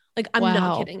 pounds. Like I'm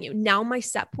not kidding you. Now my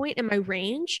set point and my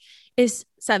range is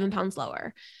 7 pounds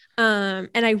lower. And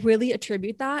I really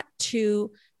attribute that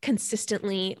to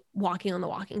consistently walking on the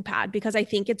walking pad, because I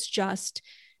think it's just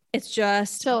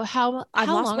so how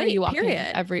long are you walking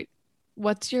period.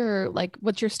 What's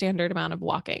your standard amount of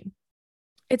walking?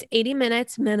 It's 80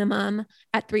 minutes minimum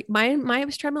at my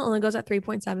treadmill only goes at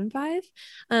 3.75.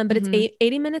 But it's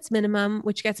 80 minutes minimum,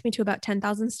 which gets me to about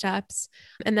 10,000 steps.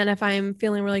 And then if I'm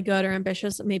feeling really good or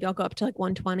ambitious, maybe I'll go up to like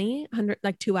 100,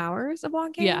 like 2 hours of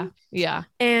walking. Yeah.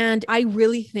 And I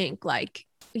really think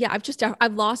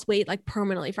I've lost weight like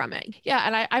permanently from it. Yeah.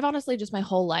 And I've honestly just my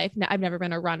whole life, I've never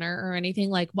been a runner or anything.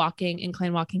 Like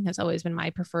incline walking has always been my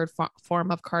preferred form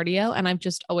of cardio. And I've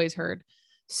just always heard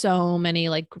so many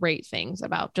like great things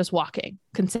about just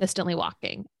consistently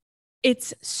walking.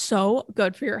 It's so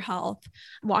good for your health.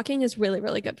 Walking is really,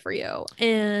 really good for you.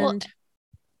 And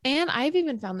I've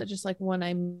even found that just like when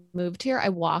I moved here, I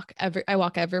walk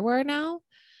everywhere now.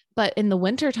 But in the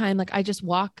winter time, like I just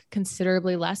walk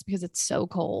considerably less because it's so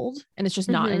cold and it's just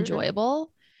not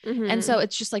enjoyable. And so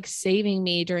it's just like saving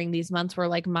me during these months where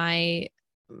like my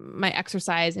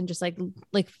exercise and just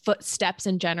like footsteps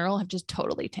in general have just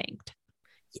totally tanked.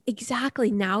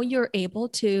 Exactly. Now you're able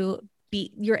to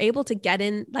get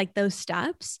in like those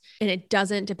steps, and it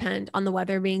doesn't depend on the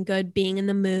weather being good, being in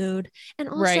the mood, and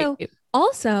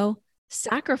also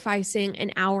sacrificing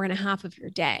an hour and a half of your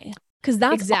day. Cause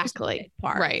that's exactly the big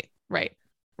part.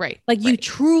 Right. Like you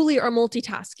truly are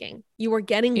multitasking. You are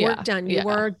getting work done. You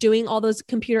were doing all those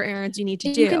computer errands you need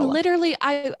to do. You can literally,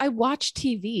 I watched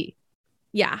TV.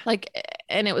 Yeah. Like,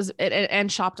 and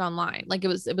and shopped online. Like it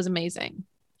was amazing.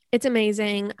 It's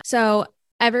amazing. So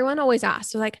everyone always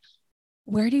asks, like,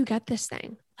 where do you get this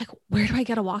thing? Like, where do I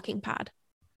get a walking pad?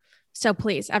 So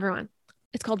please, everyone,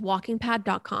 it's called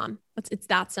walkingpad.com. It's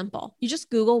that simple. You just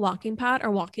Google walking pad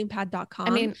or walkingpad.com. I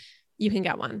mean, you can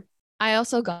get one. I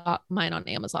also got mine on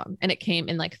Amazon and it came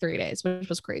in like 3 days, which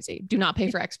was crazy. Do not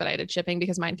pay for expedited shipping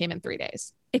because mine came in 3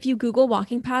 days. If you Google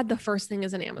walking pad, the first thing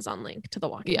is an Amazon link to the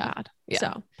walking pad. Yeah.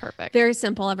 So perfect. Very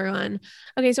simple, everyone.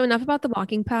 Okay. So enough about the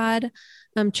walking pad.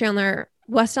 Chandler,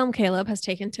 West Elm Caleb has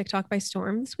taken TikTok by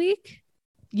storm this week.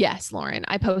 Yes, Lauren.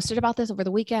 I posted about this over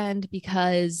the weekend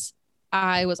because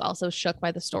I was also shook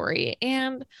by the story,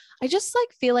 and I just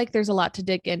like feel like there's a lot to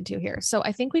dig into here. So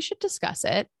I think we should discuss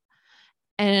it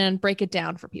and break it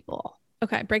down for people.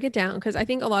 Okay, break it down, because I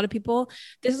think a lot of people,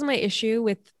 this is my issue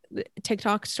with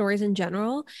TikTok stories in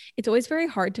general. It's always very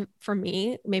hard for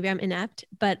me, maybe I'm inept,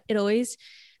 but it always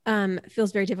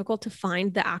feels very difficult to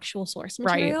find the actual source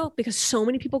material, because so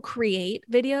many people create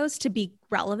videos to be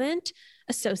relevant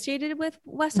associated with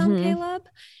West Elm Caleb.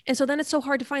 And so then it's so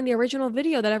hard to find the original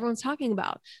video that everyone's talking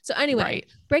about. So anyway,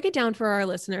 break it down for our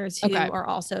listeners who are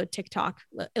also TikTok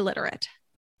illiterate.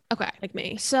 Okay. Like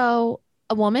me. So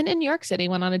a woman in New York City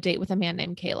went on a date with a man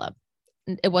named Caleb.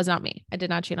 It was not me. I did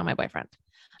not cheat on my boyfriend.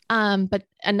 But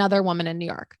another woman in New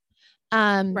York.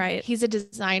 Right. He's a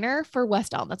designer for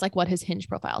West Elm. That's like what his Hinge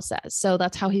profile says. So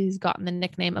that's how he's gotten the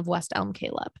nickname of West Elm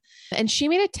Caleb. And she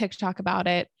made a TikTok about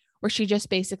it where she just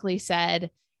basically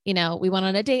said, we went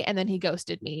on a date and then he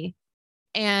ghosted me.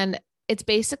 And it's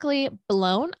basically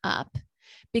blown up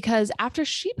because after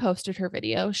she posted her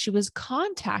video, she was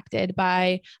contacted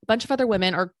by a bunch of other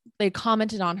women, or they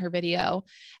commented on her video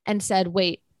and said,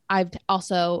 wait, I've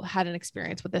also had an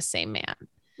experience with this same man.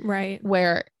 Right.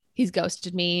 Where he's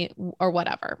ghosted me or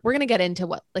whatever. We're going to get into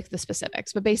what like the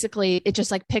specifics, but basically it just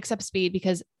like picks up speed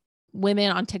because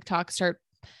women on TikTok start,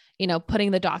 putting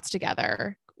the dots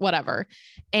together, whatever,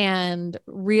 and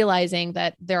realizing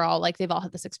that they've all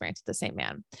had this experience with the same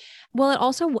man.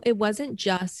 Well, it wasn't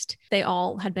just they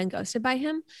all had been ghosted by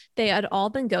him. They had all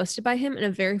been ghosted by him in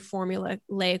a very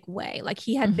formulaic way. Like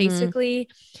he had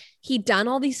he'd done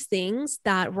all these things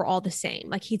that were all the same.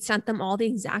 Like he'd sent them all the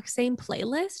exact same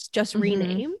playlist, just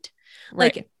renamed,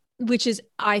 which is,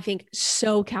 I think,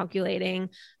 so calculating,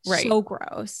 so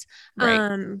gross.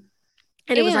 And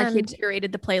it was like he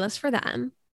curated the playlist for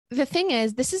them. The thing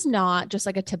is, this is not just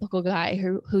like a typical guy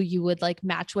who you would like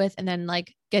match with and then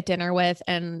like get dinner with,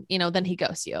 and then he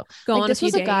ghosts you. Go on a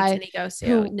few dates and he ghosts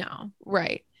you. No.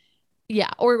 Right.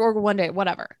 Yeah. Or one day,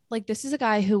 whatever. Like this is a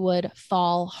guy who would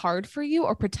fall hard for you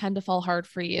or pretend to fall hard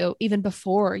for you even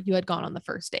before you had gone on the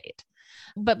first date.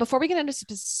 But before we get into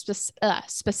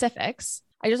specifics,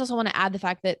 I just also want to add the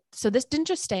fact that, so this didn't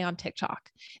just stay on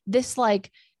TikTok. This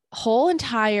like whole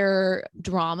entire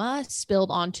drama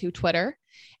spilled onto Twitter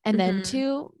and then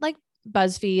to like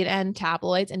BuzzFeed and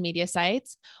tabloids and media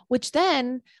sites, which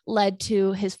then led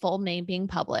to his full name being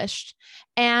published.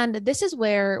 And this is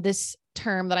where this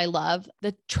term that I love,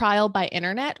 the trial by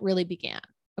internet, really began.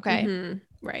 Okay.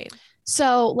 Right.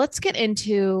 So let's get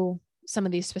into some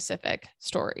of these specific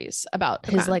stories about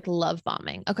his like love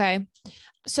bombing. Okay.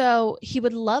 So he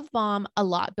would love bomb a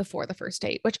lot before the first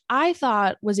date, which I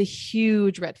thought was a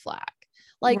huge red flag.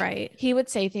 Like he would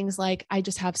say things like, I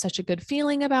just have such a good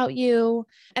feeling about you.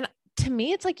 And to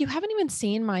me, it's like, you haven't even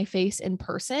seen my face in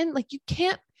person. Like you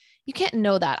can't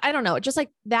know that. I don't know. Just like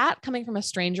that coming from a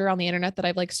stranger on the internet that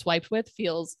I've like swiped with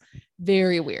feels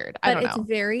very weird. I don't know. It's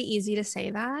very easy to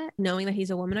say that knowing that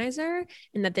he's a womanizer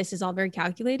and that this is all very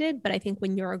calculated. But I think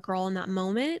when you're a girl in that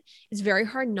moment, it's very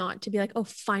hard not to be like, oh,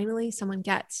 finally someone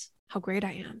gets how great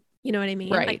I am. You know what I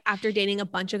mean? Right. Like after dating a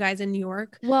bunch of guys in New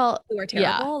York who are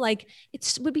terrible, like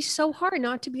it would be so hard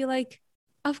not to be like,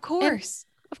 of course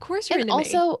you're into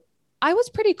me. I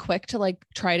was pretty quick to like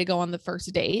try to go on the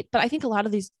first date, but I think a lot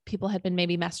of these people had been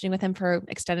maybe messaging with him for an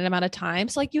extended amount of time.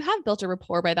 So like you have built a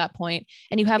rapport by that point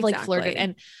and you have like flirted,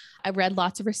 and I read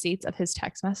lots of receipts of his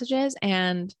text messages.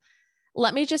 And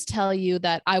let me just tell you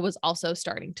that I was also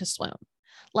starting to swoon.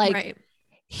 Like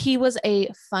he was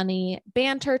a funny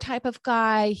banter type of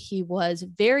guy. He was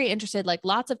very interested, like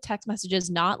lots of text messages,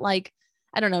 not like,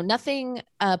 I don't know, nothing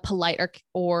polite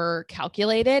or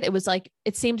calculated. It was like,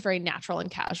 it seemed very natural and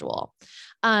casual.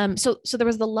 So there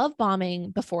was the love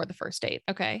bombing before the first date.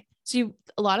 Okay. So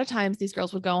a lot of times these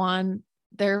girls would go on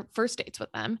their first dates with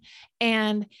them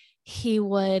and he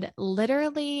would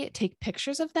literally take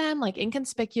pictures of them, like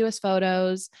inconspicuous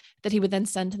photos that he would then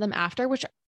send to them after, which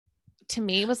to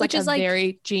me was like a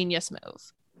very genius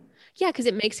move. Yeah, because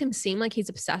it makes him seem like he's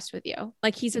obsessed with you.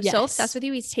 Like he's so obsessed with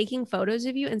you. He's taking photos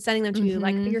of you and sending them to you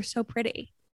like, you're so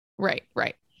pretty. Right.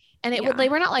 And they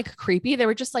were not like creepy. They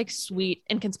were just like sweet,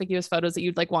 inconspicuous photos that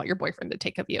you'd like want your boyfriend to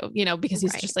take of you, you know, because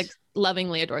he's just like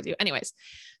lovingly adores you. Anyways.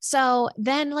 So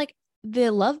then like the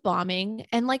love bombing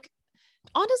and like,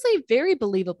 honestly, very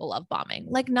believable love bombing.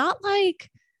 Like not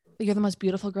like you're the most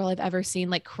beautiful girl I've ever seen,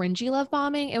 like cringy love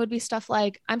bombing. It would be stuff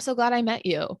like, I'm so glad I met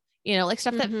you. You know, like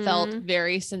stuff that felt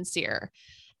very sincere.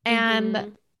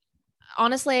 And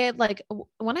honestly, like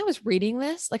when I was reading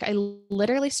this, like I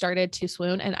literally started to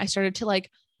swoon and I started to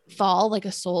like fall like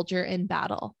a soldier in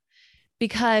battle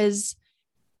because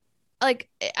like,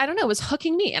 I don't know, it was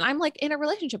hooking me and I'm like in a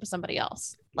relationship with somebody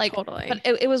else. Like, totally. But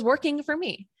it was working for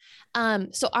me.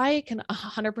 So I can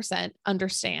 100%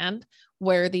 understand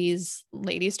where these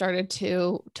ladies started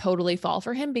to totally fall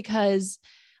for him because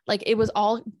like it was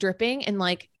all dripping in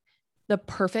like the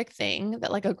perfect thing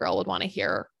that like a girl would want to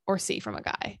hear or see from a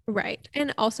guy. Right.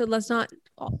 And also let's not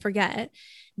forget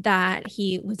that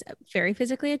he was very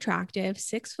physically attractive,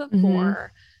 6'4".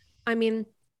 I mean,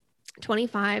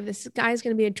 25, this guy's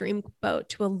going to be a dreamboat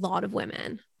to a lot of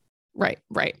women. Right.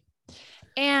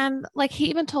 And like he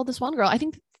even told this one girl, I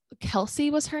think Kelsey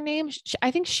was her name.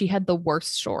 I think she had the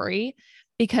worst story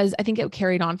because I think it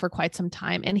carried on for quite some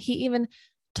time. And he even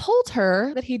told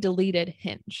her that he deleted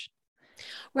Hinge.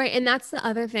 Right. And that's the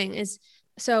other thing is,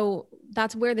 so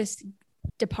that's where this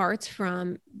departs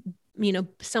from, you know,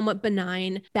 somewhat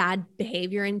benign bad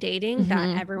behavior in dating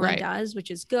that everyone does, which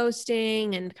is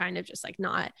ghosting and kind of just like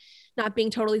not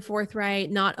being totally forthright,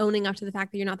 not owning up to the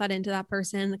fact that you're not that into that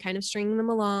person, kind of stringing them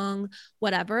along,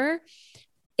 whatever.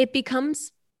 It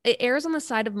airs on the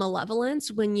side of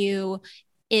malevolence when you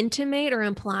intimate or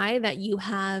imply that you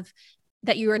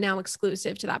are now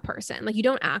exclusive to that person. Like you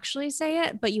don't actually say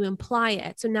it, but you imply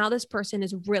it. So now this person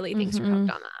is really thinks you're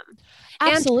hooked on them.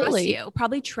 Absolutely. And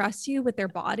probably trust you with their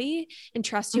body and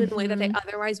trust you in a way that they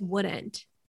otherwise wouldn't.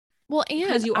 Well, and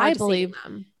because you are I believe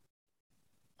them.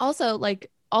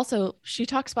 Also, she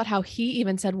talks about how he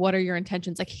even said, what are your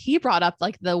intentions? Like he brought up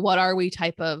like the, what are we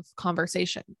type of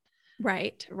conversation.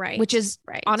 Right. Which is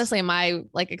honestly, in my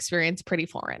like experience, pretty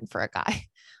foreign for a guy.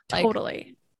 Like,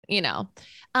 totally. You know,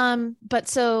 but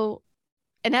so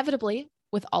inevitably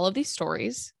with all of these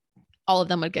stories, all of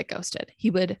them would get ghosted. He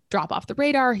would drop off the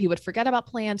radar. He would forget about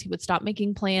plans. He would stop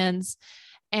making plans.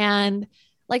 And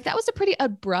like, that was a pretty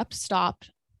abrupt stop.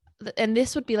 And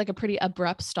this would be like a pretty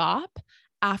abrupt stop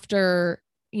after,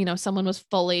 you know, someone was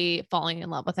fully falling in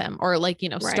love with him or like, you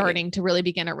know, starting to really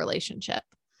begin a relationship.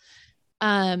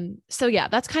 So yeah,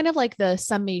 that's kind of like the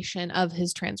summation of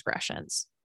his transgressions.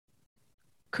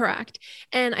 Correct.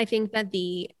 And I think that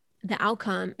the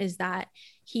outcome is that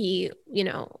he,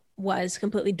 was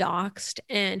completely doxxed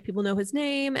and people know his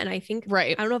name. And I think,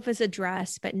 Right. I don't know if his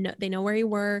address, but no, they know where he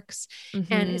works.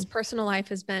 And his personal life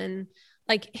has been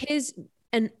like his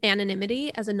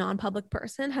anonymity as a non-public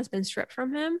person has been stripped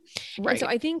from him. Right. And so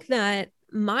I think that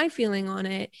my feeling on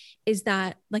it is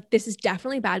that like, this is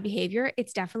definitely bad behavior.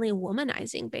 It's definitely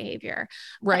womanizing behavior.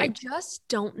 Right. But I just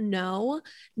don't know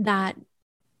that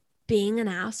being an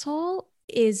asshole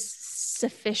is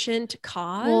sufficient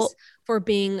cause for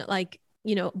being like,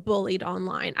 bullied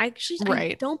online. I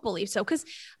don't believe so. Cause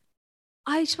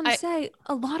I just want to say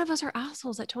a lot of us are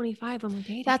assholes at 25 when we're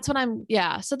dating. That's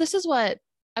what so this is what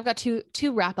I've got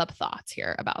two wrap up thoughts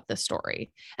here about this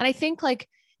story. And I think like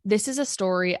this is a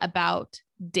story about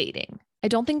dating. I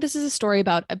don't think this is a story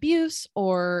about abuse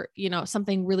or,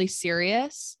 something really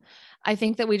serious. I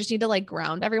think that we just need to like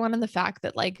ground everyone in the fact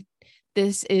that like,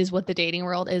 this is what the dating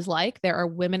world is like. There are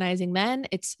womanizing men.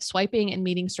 It's swiping and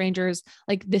meeting strangers.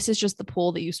 Like this is just the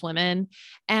pool that you swim in.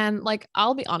 And like,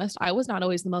 I'll be honest, I was not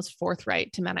always the most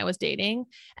forthright to men I was dating.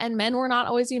 And men were not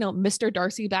always, Mr.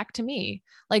 Darcy back to me.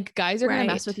 Like guys are going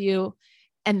to mess with you.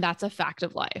 And that's a fact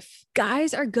of life.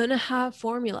 Guys are going to have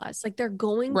formulas. Like they're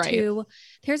going to,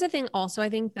 here's the thing also, I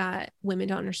think that women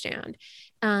don't understand.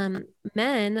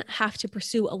 Men have to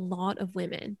pursue a lot of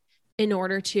women in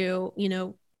order to,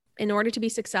 be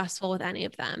successful with any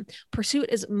of them. Pursuit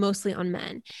is mostly on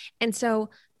men. And so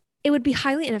it would be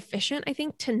highly inefficient, I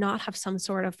think, to not have some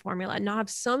sort of formula, not have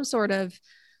some sort of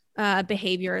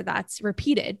behavior that's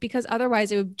repeated, because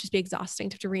otherwise it would just be exhausting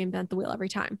to have to reinvent the wheel every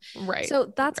time. Right.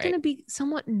 So that's going to be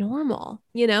somewhat normal.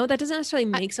 That doesn't necessarily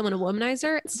make someone a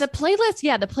womanizer. The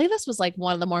playlist was like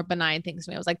one of the more benign things to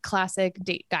me. It was like classic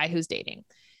date guy who's dating.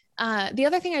 The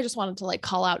other thing I just wanted to like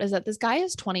call out is that this guy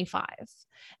is 25.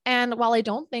 And while I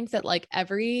don't think that like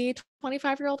every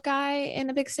 25-year-old guy in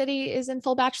a big city is in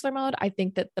full bachelor mode, I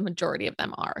think that the majority of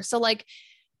them are. So like,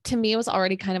 to me, it was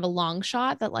already kind of a long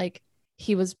shot that like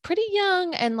he was pretty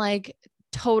young and like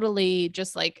totally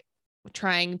just like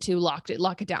trying to lock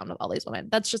it down with all these women.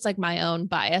 That's just like my own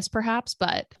bias perhaps,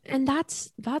 and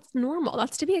that's normal.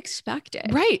 That's to be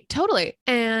expected. Right. Totally.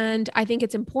 And I think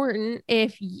it's important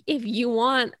if you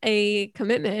want a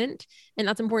commitment and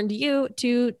that's important to you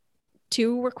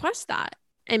to request that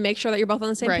and make sure that you're both on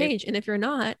the same page. And if you're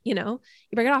not, you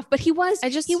break it off. But he was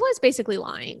basically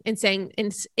lying and saying,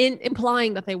 in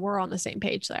implying that they were on the same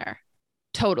page there.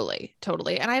 Totally.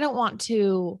 And I don't want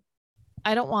to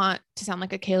sound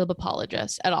like a Caleb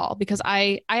apologist at all, because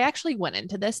I actually went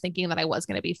into this thinking that I was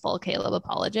going to be full Caleb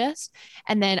apologist.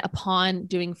 And then upon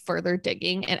doing further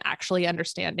digging and actually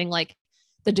understanding like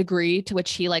the degree to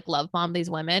which he like love bombed these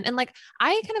women. And like,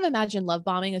 I kind of imagine love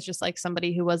bombing as just like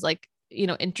somebody who was like,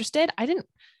 interested. I didn't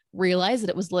realize that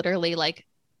it was literally like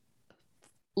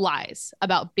lies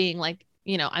about being like,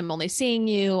 I'm only seeing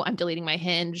you, I'm deleting my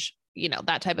Hinge,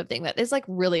 that type of thing that is like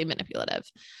really manipulative.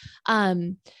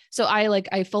 So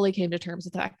I fully came to terms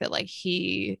with the fact that like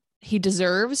he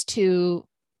deserves to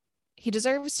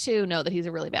know that he's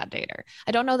a really bad dater.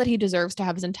 I don't know that he deserves to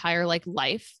have his entire like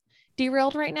life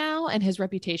derailed right now and his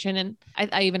reputation. And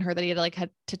I even heard that he had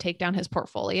to take down his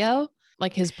portfolio,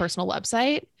 like his personal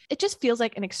website. It just feels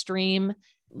like an extreme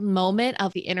moment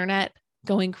of the internet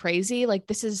going crazy. Like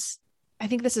I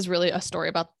think this is really a story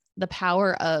about the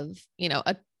power of,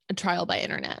 a trial by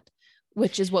internet,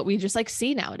 which is what we just like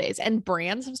see nowadays. And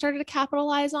brands have started to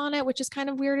capitalize on it, which is kind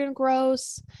of weird and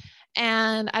gross.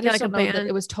 And I just don't know that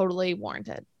it was totally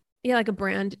warranted. Yeah. Like a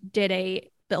brand did a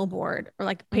billboard or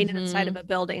like painted inside of a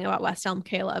building about West Elm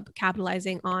Caleb,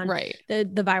 capitalizing on the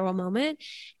viral moment.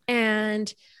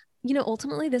 And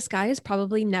ultimately this guy is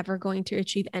probably never going to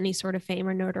achieve any sort of fame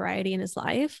or notoriety in his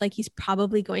life. Like he's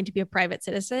probably going to be a private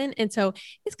citizen. And so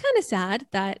it's kind of sad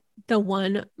that the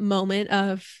one moment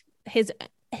of his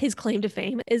claim to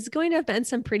fame is going to have been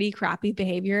some pretty crappy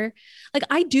behavior. Like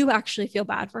I do actually feel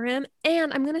bad for him.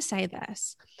 And I'm going to say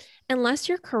this, unless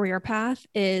your career path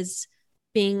is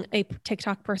being a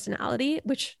TikTok personality,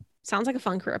 which sounds like a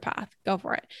fun career path, go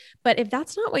for it. But if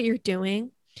that's not what you're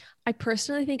doing, I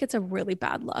personally think it's a really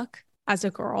bad look as a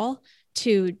girl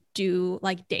to do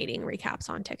like dating recaps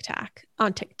on TikTok.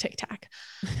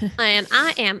 And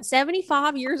I am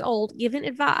 75 years old giving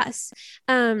advice.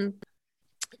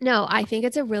 No, I think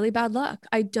it's a really bad look.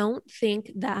 I don't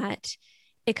think that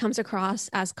it comes across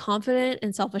as confident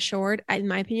and self-assured. In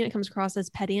my opinion, it comes across as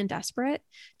petty and desperate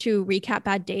to recap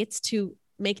bad dates, to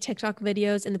make TikTok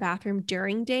videos in the bathroom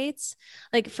during dates.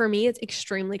 Like for me, it's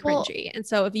extremely cringy. And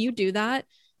so if you do that,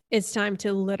 it's time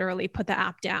to literally put the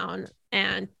app down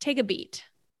and take a beat.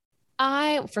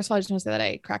 First of all, I just want to say that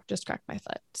I just cracked my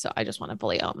foot. So I just want to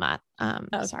fully own that.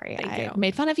 Sorry, I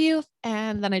made fun of you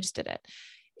and then I just did it.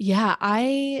 Yeah.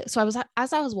 As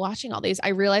I was watching all these, I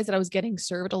realized that I was getting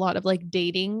served a lot of like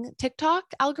dating TikTok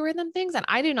algorithm things. And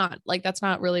I do not like, that's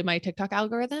not really my TikTok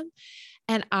algorithm.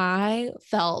 And I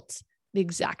felt the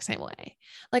exact same way.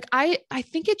 Like, I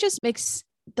think it just makes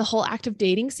the whole act of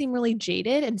dating seem really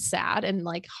jaded and sad and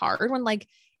like hard when like,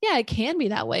 yeah, it can be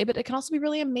that way, but it can also be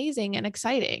really amazing and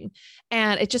exciting.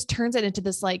 And it just turns it into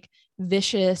this like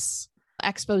vicious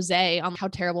expose on how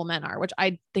terrible men are, which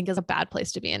I think is a bad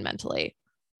place to be in mentally.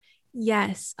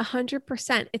 Yes,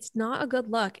 100%. It's not a good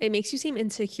look. It makes you seem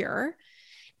insecure.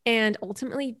 And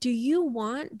ultimately, do you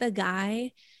want the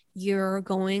guy you're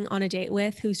going on a date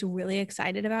with who's really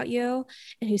excited about you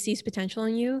and who sees potential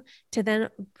in you to then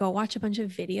go watch a bunch of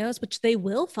videos, which they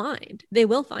will find? They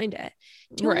will find it.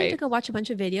 Do you want to go watch a bunch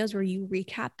of videos where you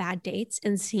recap bad dates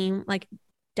and seem like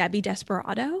Debbie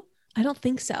Desperado? I don't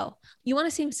think so. You want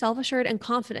to seem self-assured and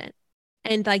confident.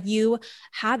 And like you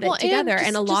have it together.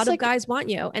 And a lot of guys want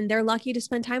you and they're lucky to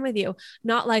spend time with you.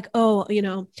 Not like, oh,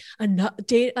 a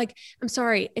date. Like, I'm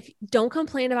sorry. Don't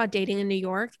complain about dating in New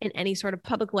York in any sort of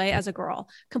public way as a girl.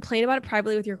 Complain about it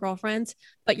privately with your girlfriends,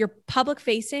 but you're public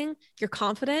facing, you're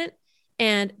confident,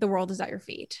 and the world is at your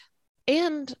feet.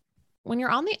 And when you're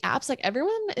on the apps, like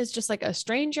everyone is just like a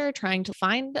stranger trying to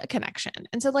find a connection.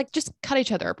 And so like, just cut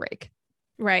each other a break.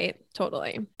 Right.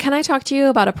 Totally. Can I talk to you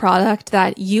about a product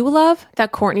that you love,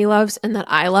 that Courtney loves, and that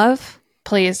I love?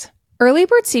 Please. Early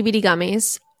Bird CBD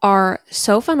gummies are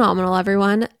so phenomenal,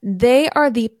 everyone. They are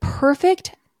the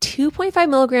perfect 2.5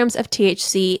 milligrams of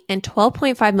THC and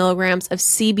 12.5 milligrams of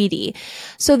CBD.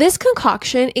 So this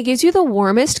concoction, it gives you the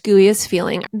warmest, gooeyest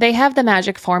feeling. They have the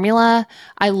magic formula.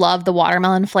 I love the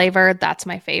watermelon flavor. That's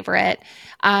my favorite.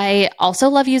 I also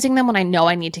love using them when I know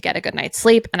I need to get a good night's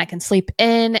sleep and I can sleep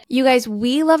in. You guys,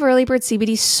 we love Early Bird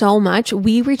CBD so much.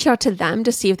 We reached out to them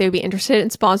to see if they'd be interested in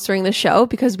sponsoring the show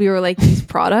because we were like, these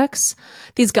products,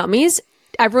 these gummies,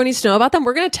 everyone needs to know about them.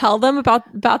 We're going to tell them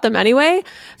about them anyway.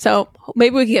 So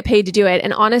maybe we can get paid to do it.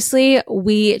 And honestly,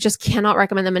 we just cannot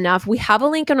recommend them enough. We have a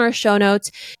link in our show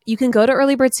notes. You can go to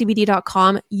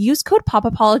earlybirdcbd.com, use code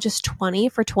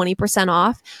POPAPOLOGIST20 for 20%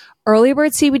 off.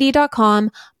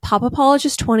 earlybirdcbd.com,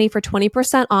 POPAPOLOGIST20 for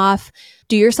 20% off.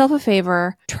 Do yourself a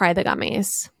favor, try the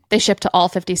gummies. They ship to all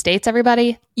 50 states,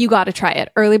 everybody. You got to try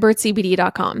it.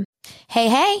 earlybirdcbd.com.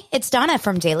 Hey, it's Donna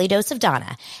from Daily Dose of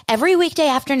Donna. Every weekday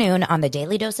afternoon on the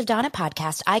Daily Dose of Donna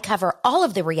podcast, I cover all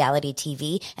of the reality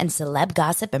TV and celeb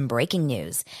gossip and breaking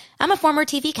news. I'm a former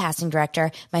TV casting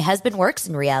director. My husband works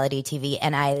in reality TV,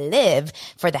 and I live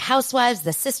for the housewives,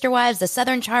 the sister wives, the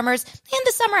Southern Charmers, and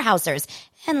the summer housers.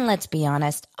 And let's be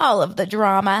honest, all of the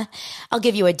drama. I'll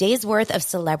give you a day's worth of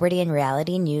celebrity and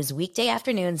reality news weekday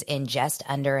afternoons in just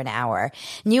under an hour.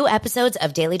 New episodes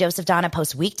of Daily Dose of Donna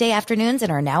post weekday afternoons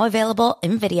and are now available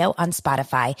in video on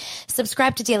Spotify.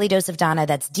 Subscribe to Daily Dose of Donna.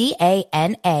 That's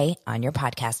DANA on your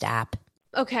podcast app.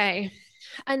 Okay.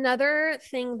 Another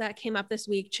thing that came up this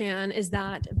week, Chan, is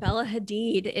that Bella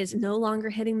Hadid is no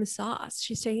longer hitting the sauce.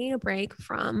 She's taking a break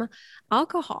from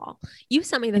alcohol. You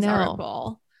sent me this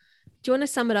article. Do you want to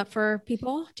sum it up for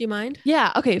people? Do you mind?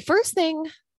 Yeah. Okay. First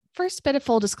bit of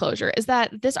full disclosure is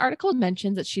that this article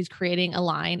mentions that she's creating a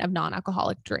line of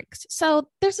non-alcoholic drinks. So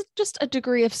there's just a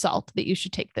degree of salt that you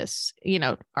should take this,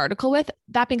 article with.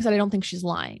 That being said, I don't think she's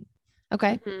lying.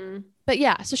 Okay. Mm-hmm. But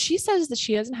yeah, so she says that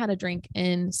she hasn't had a drink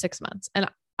in 6 months. And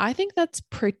I think that's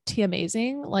pretty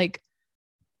amazing. Like,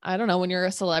 I don't know, when you're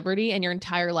a celebrity and your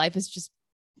entire life is just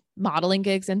modeling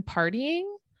gigs and partying.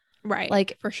 Right.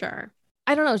 Like, for sure.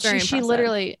 I don't know. She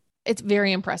literally, it's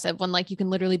very impressive when like you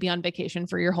can literally be on vacation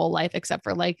for your whole life, except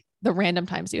for like the random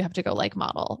times you have to go like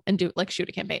model and do like shoot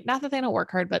a campaign. Not that they don't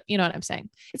work hard, but you know what I'm saying?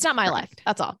 It's not my life.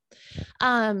 That's all.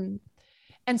 And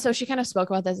so she kind of spoke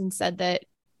about this and said that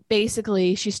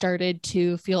basically she started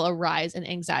to feel a rise in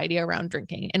anxiety around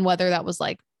drinking, and whether that was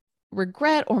like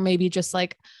regret or maybe just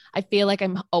like, I feel like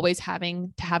I'm always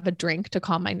having to have a drink to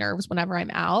calm my nerves whenever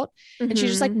I'm out. Mm-hmm. And she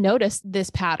just like noticed this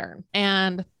pattern,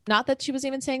 and not that she was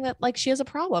even saying that like she has a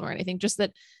problem or anything, just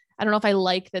that I don't know if I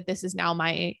like that this is now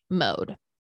my mode.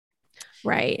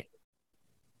 Right.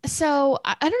 So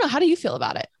I don't know. How do you feel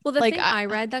about it? Well, the thing I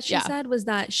read that she said was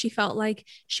that she felt like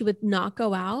she would not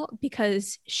go out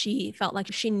because she felt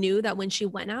like she knew that when she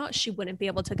went out, she wouldn't be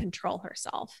able to control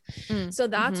herself. So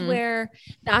that's where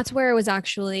it was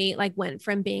actually like went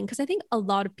from being, because I think a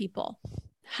lot of people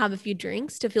have a few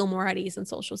drinks to feel more at ease in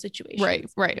social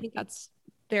situations. Right. I think that's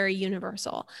very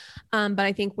universal. But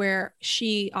I think where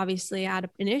she obviously had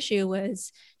an issue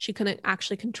was she couldn't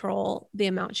actually control the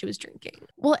amount she was drinking.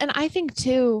 Well, and I think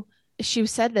too, she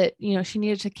said that, you know, she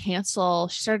needed to cancel,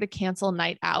 she started to cancel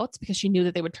night outs because she knew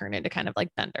that they would turn into kind of like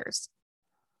benders.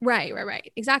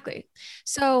 Right. Exactly.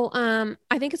 So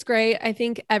I think it's great. I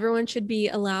think everyone should be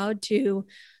allowed to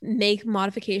make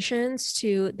modifications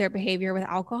to their behavior with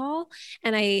alcohol.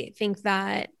 And I think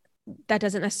that that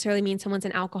doesn't necessarily mean someone's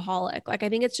an alcoholic. Like, I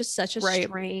think it's just such a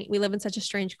strange, we live in such a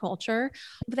strange culture.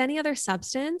 With any other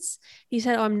substance, you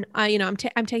said, oh, I'm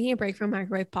taking a break from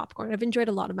microwave popcorn. I've enjoyed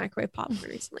a lot of microwave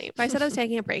popcorn recently. If I said I was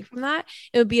taking a break from that,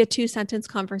 it would be a 2-sentence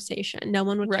conversation. No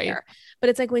one would care. But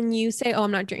it's like when you say, oh,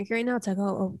 I'm not drinking right now, it's like,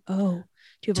 oh, do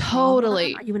you have a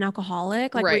totally problem? Are you an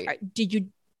alcoholic? Like, did you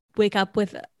wake up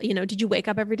with, did you wake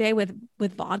up every day with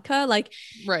vodka? Like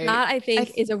that, I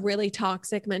think is a really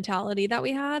toxic mentality that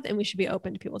we have, and we should be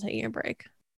open to people taking a break.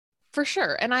 For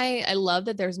sure. And I love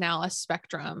that there's now a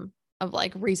spectrum of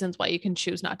like reasons why you can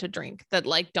choose not to drink that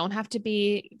like don't have to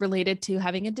be related to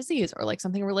having a disease or like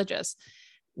something religious.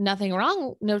 Nothing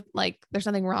wrong. No, like there's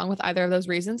nothing wrong with either of those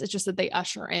reasons. It's just that they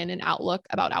usher in an outlook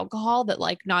about alcohol that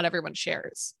like not everyone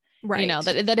shares. Right. You know,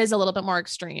 that is a little bit more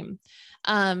extreme.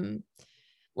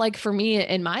 Like for me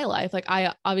in my life, like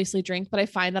I obviously drink, but I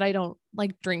find that I don't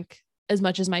like drink as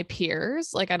much as my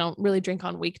peers. Like I don't really drink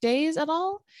on weekdays at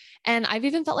all. And I've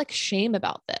even felt like shame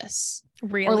about this.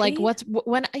 Really? Or like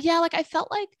like I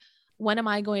felt like, when am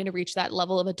I going to reach that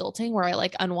level of adulting where I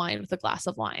like unwind with a glass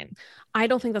of wine? I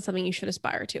don't think that's something you should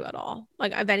aspire to at all.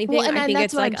 Like if anything, I think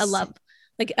it's like a love,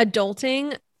 like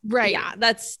adulting. Right. Yeah.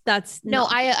 That's no,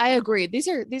 I agree. These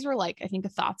were like, I think the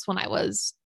thoughts when I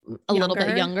was a little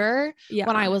bit younger,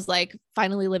 when I was like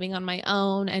finally living on my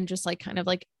own and just like kind of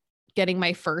like getting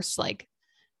my first like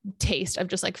taste of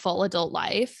just like full adult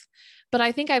life. But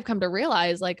I think I've come to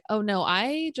realize like, oh no,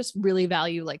 I just really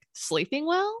value like sleeping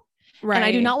well. Right. And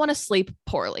I do not want to sleep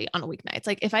poorly on weeknights.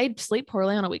 Like if I sleep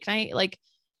poorly on a weeknight, like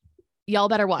y'all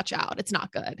better watch out. It's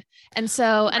not good. And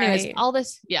so anyways, all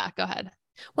this, go ahead.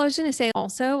 Well, I was going to say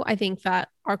also, I think that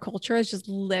our culture is just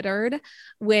littered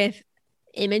with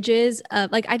images of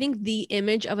like, I think the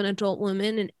image of an adult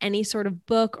woman in any sort of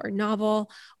book or novel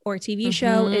or TV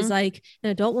show is like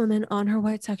an adult woman on her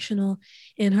white sectional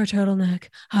in her turtleneck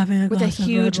having with a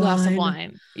huge glass of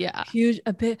wine. Yeah.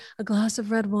 A glass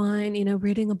of red wine,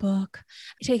 reading a book,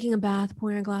 taking a bath,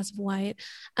 pouring a glass of white.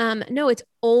 No, it's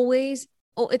always,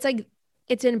 it's like,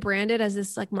 it's branded as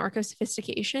this like mark of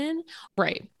sophistication.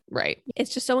 Right.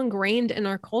 It's just so ingrained in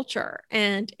our culture,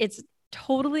 and it's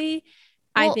totally,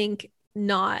 I think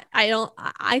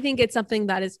it's something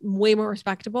that is way more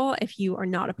respectable if you are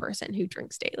not a person who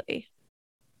drinks daily.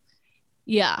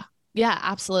 Yeah,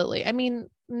 absolutely. I mean,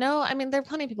 there are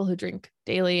plenty of people who drink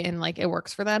daily and like it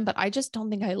works for them, but I just don't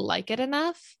think I like it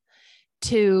enough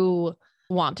to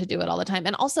want to do it all the time.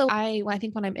 And also I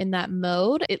think when I'm in that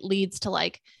mode, it leads to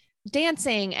like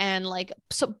dancing and like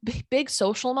so big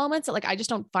social moments that like I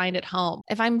just don't find at home.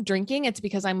 If I'm drinking, it's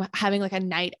because I'm having like a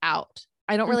night out.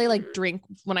 I don't really like drink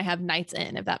when I have nights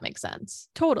in, if that makes sense.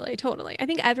 Totally. I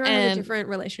think everyone has a different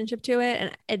relationship to it,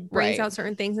 and it brings out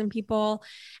certain things in people.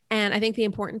 And I think the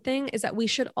important thing is that we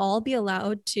should all be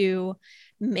allowed to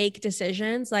make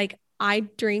decisions. Like I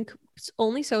drink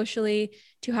only socially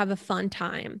to have a fun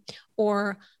time,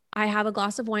 or I have a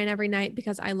glass of wine every night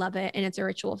because I love it and it's a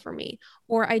ritual for me,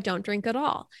 or I don't drink at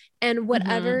all. And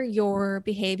whatever your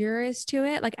behavior is to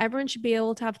it, like everyone should be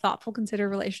able to have thoughtful, considered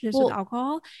relationships with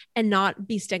alcohol and not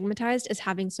be stigmatized as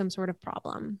having some sort of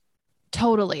problem.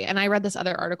 Totally. And I read this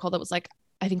other article that was like,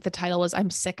 I think the title was, I'm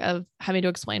sick of having to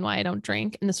explain why I don't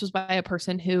drink. And this was by a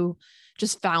person who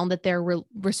just found that their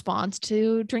response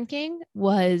to drinking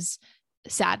was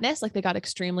sadness. Like they got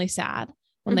extremely sad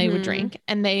when they would drink,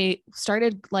 and they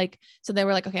started like, so they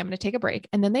were like, okay, I'm going to take a break.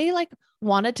 And then they like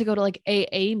wanted to go to like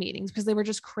AA meetings because they were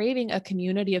just craving a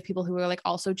community of people who were like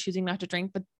also choosing not to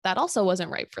drink, but that also wasn't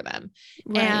right for them.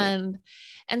 Right.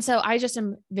 And so I just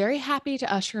am very happy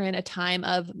to usher in a time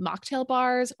of mocktail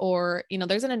bars, or,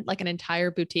 there's an entire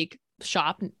boutique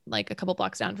shop like a couple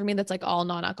blocks down from me that's like all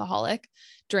non-alcoholic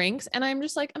drinks, and I'm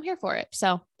just like, I'm here for it.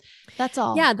 So that's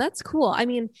all. Yeah, that's cool. I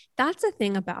mean, that's the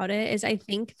thing about it, is I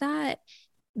think that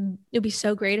it'd be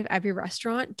so great if every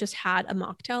restaurant just had a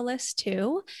mocktail list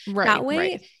too. Right. That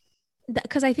way,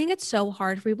 because I think it's so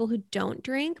hard for people who don't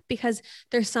drink, because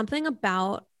there's something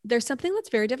that's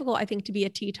very difficult, I think, to be a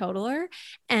teetotaler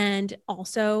and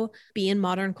also be in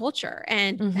modern culture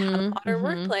and have a modern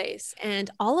workplace and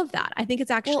all of that. I think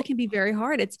it's actually can be very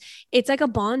hard. It's like a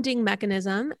bonding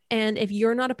mechanism. And if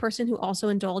you're not a person who also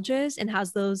indulges and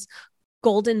has those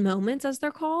golden moments, as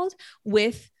they're called,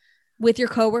 with your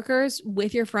coworkers,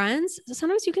 with your friends,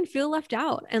 sometimes you can feel left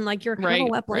out and like you're kind of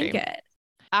a wet blanket.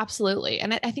 Absolutely.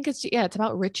 And I think it's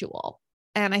about ritual.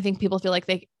 And I think people feel like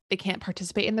they can't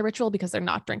participate in the ritual because they're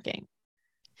not drinking.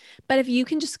 But if you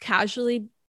can just casually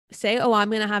say, oh, I'm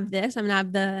going to have this, I'm going to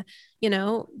have the, you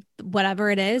know, whatever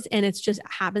it is. And it's just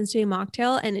happens to be a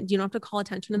mocktail and you don't have to call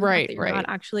attention to the fact that you're not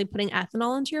actually putting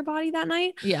ethanol into your body that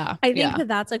night. Yeah. I think that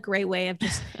that's a great way of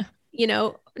just, you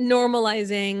know,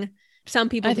 normalizing some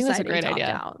people. I think that's a deciding great to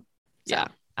idea. opt out. So, Yeah,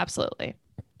 absolutely.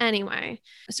 anyway,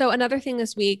 so another thing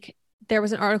this week, there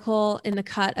was an article in The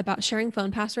Cut about sharing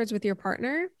phone passwords with your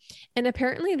partner. And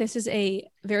apparently this is a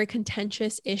very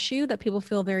contentious issue that people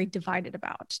feel very divided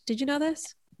about. Did you know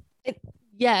this?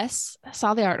 Yes, I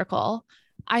saw the article.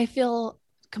 I feel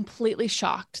completely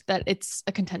shocked that it's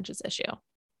a contentious issue.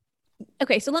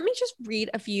 Okay, so let me just read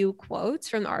a few quotes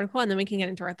from the article and then we can get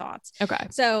into our thoughts. Okay.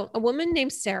 So a woman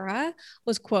named Sarah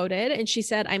was quoted and she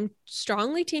said, I'm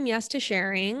strongly team yes to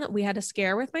sharing. We had a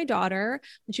scare with my daughter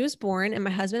when she was born and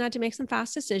my husband had to make some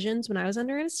fast decisions when I was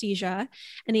under anesthesia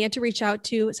and he had to reach out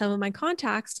to some of my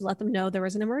contacts to let them know there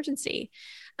was an emergency.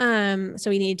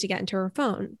 So he needed to get into her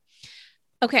phone.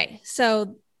 Okay,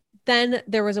 so then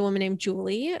there was a woman named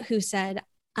Julie who said,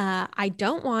 I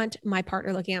don't want my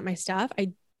partner looking at my stuff.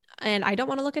 And I don't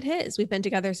want to look at his. We've been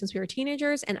together since we were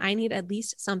teenagers and I need at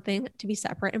least something to be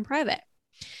separate and private.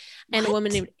 And a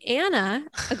woman named Anna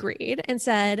agreed and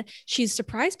said she's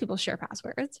surprised people share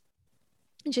passwords.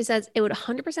 And she says, it would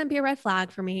 100% be a red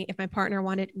flag for me if my partner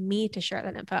wanted me to share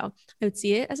that info. I would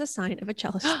see it as a sign of a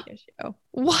jealousy issue.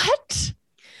 What?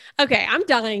 Okay, I'm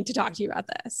dying to talk to you about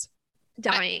this.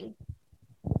 Dying.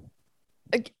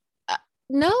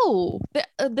 No,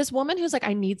 this woman who's like,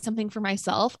 I need something for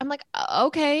myself. I'm like,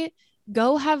 okay,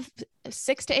 go have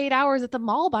 6 to 8 hours at the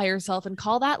mall by yourself and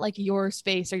call that like your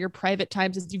space or your private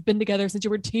time since you've been together since you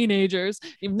were teenagers.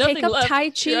 You've nothing Take up left Tai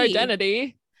to your Chi.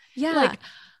 identity. Yeah. Like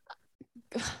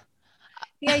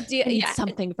the idea, I need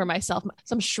something for myself,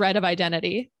 some shred of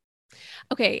identity.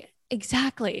 Okay,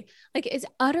 exactly. Like it's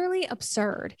utterly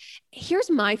absurd. Here's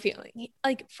my feeling.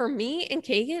 Like for me and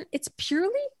Kagan, it's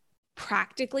purely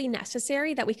practically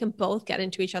necessary that we can both get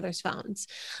into each other's phones.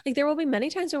 Like there will be many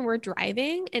times when we're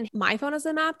driving and my phone has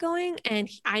the map going and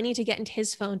I need to get into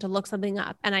his phone to look something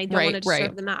up and I don't want to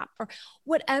disturb the map or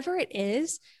whatever it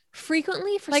is.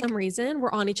 Frequently, for some reason,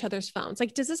 we're on each other's phones.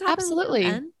 Like, does this happen?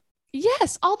 Absolutely.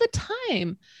 Yes, all the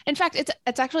time. In fact,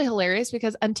 it's actually hilarious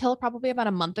because until probably about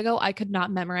a month ago, I could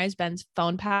not memorize Ben's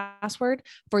phone password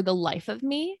for the life of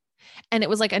me. And it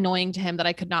was like annoying to him that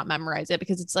I could not memorize it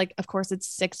because it's like, of course, it's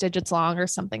 6 digits long or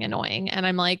something annoying. And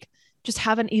I'm like, just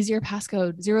have an easier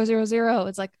passcode, 000.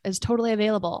 It's like, it's totally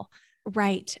available.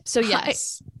 Right. So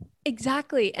yes.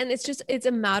 Exactly. And it's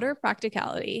a matter of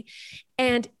practicality.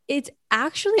 And it's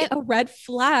actually a red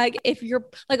flag if you're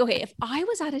like, okay, if I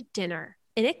was at a dinner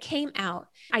and it came out,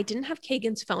 I didn't have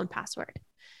Kagan's phone password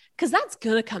because that's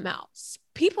going to come out.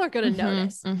 People are going to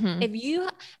notice.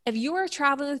 If you are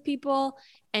traveling with people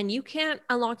and you can't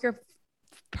unlock your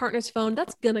partner's phone,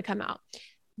 that's going to come out.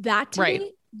 That to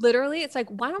me, literally, it's like,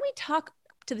 why don't we talk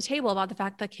to the table about the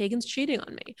fact that Kagan's cheating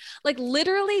on me? Like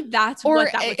literally that's or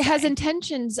what that would it has say.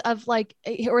 Intentions of like,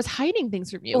 or is hiding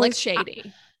things from you. Or like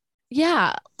shady.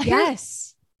 Yeah.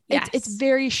 Yes. It's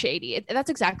very shady. That's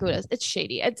exactly what it is. It's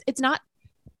shady. It's not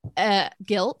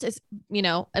guilt. It's,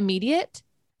 immediate.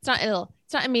 It's not ill.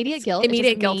 It's not immediate guilt.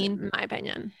 Immediate guilt, in my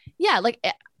opinion. Yeah. Like,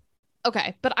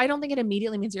 okay. But I don't think it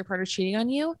immediately means your partner's cheating on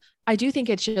you. I do think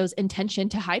it shows intention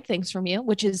to hide things from you,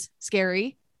 which is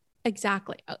scary.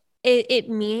 Exactly. It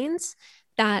means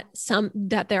that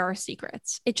there are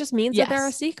secrets. It just means that there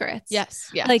are secrets. Yes.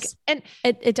 Yes. Like, and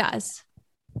it does.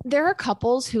 There are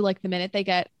couples who like the minute they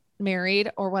get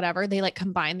married or whatever, they like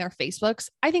combine their Facebooks.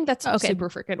 I think that's super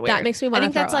freaking weird. That makes me want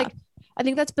to throw up. I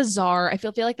think that's bizarre. I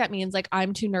feel like that means like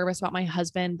I'm too nervous about my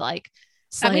husband like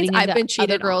that means I've been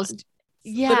cheated other girls. On.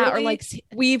 Yeah, literally, or like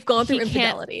we've gone through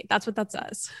infidelity. That's what that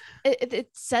says. It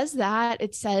says that.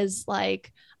 It says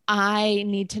like I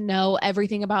need to know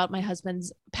everything about my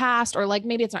husband's past, or like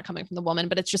maybe it's not coming from the woman,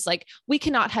 but it's just like we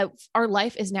cannot have our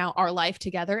life is now our life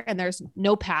together, and there's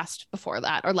no past before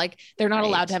that, or like they're not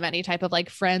allowed to have any type of like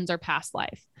friends or past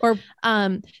life or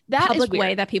that public is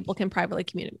way that people can privately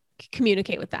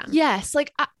communicate with them. Yes,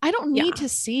 like I don't need to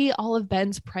see all of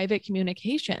Ben's private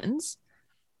communications.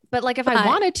 But like, if I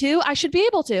wanted to, I should be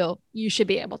able to. You should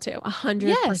be able to 100%.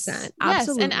 Yes,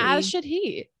 absolutely. And as should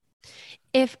he.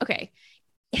 If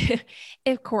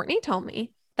Courtney told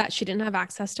me that she didn't have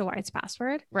access to Wyatt's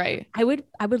password, right, I would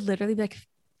literally be like,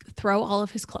 throw all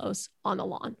of his clothes on the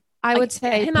lawn. I would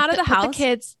say get him out of the house. The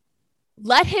kids,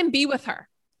 let him be with her.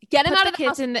 Get him out of the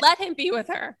house. Let him be with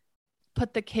her.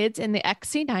 Put the kids in the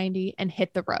XC90 and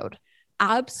hit the road.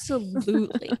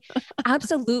 Absolutely.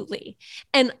 Absolutely.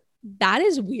 And that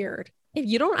is weird. if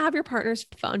you don't have your partner's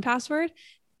phone password,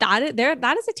 that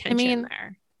is a tension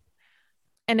there.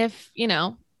 And if you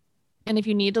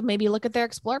need to maybe look at their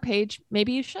Explore page,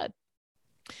 maybe you should.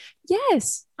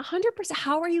 Yes, 100%.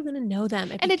 How are you going to know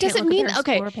them? And it doesn't mean,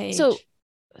 okay,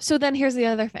 so then here's the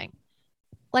other thing.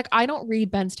 Like, I don't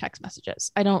read Ben's text messages.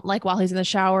 I don't, like, while he's in the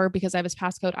shower, because I have his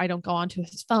passcode, I don't go onto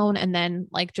his phone and then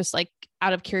like, just like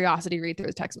out of curiosity, read through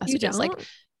his text messages. Like,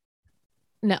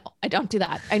 no, I don't do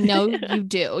that. I know you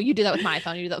do. You do that with my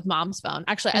phone. You do that with mom's phone.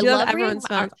 Actually, I love everyone's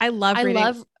phone. I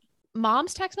love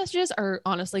mom's text messages are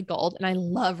honestly gold. And I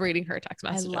love reading her text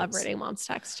messages. I love reading mom's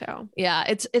text too. Yeah.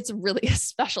 It's really a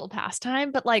special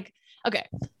pastime, but like, okay.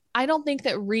 I don't think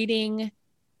that reading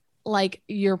like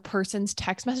your person's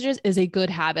text messages is a good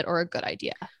habit or a good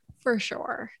idea. For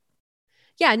sure.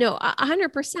 Yeah, no,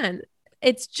 100%.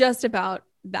 It's just about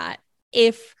that.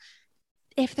 If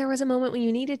there was a moment when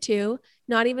you needed to,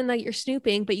 not even that you're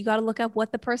snooping, but you got to look up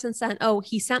what the person sent. Oh,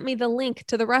 he sent me the link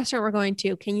to the restaurant we're going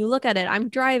to. Can you look at it? I'm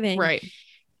driving. Right.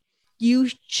 You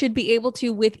should be able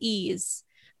to with ease.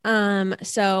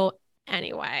 So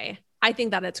anyway, I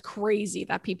think that it's crazy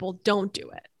that people don't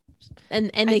do it.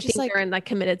 And they think they're in like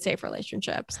committed, safe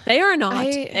relationships. They are not.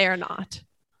 They are not.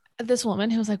 This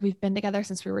woman who was like, we've been together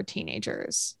since we were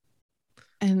teenagers,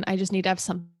 and I just need to have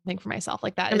something for myself.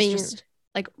 Like that is just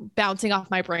like bouncing off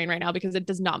my brain right now because it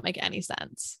does not make any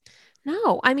sense.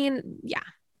 No, I mean, yeah.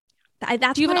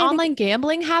 That's do you have an online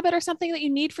gambling habit or something that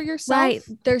you need for yourself? Right.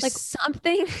 There's like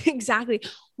something exactly.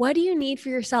 What do you need for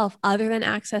yourself other than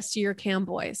access to your cam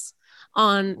boys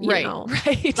on, you know,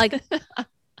 right.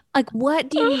 Like what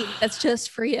do you need that's just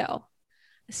for you?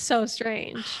 It's so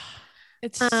strange.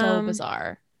 It's so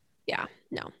bizarre. Yeah,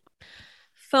 no.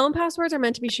 Phone passwords are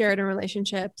meant to be shared in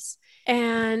relationships.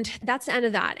 And that's the end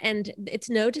of that. And it's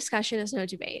no discussion, it's no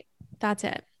debate. That's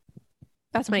it.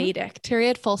 That's my edict.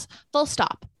 Period. Full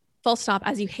stop. Full stop,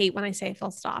 as you hate when I say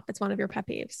full stop. It's one of your pet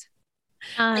peeves.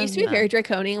 I used to be very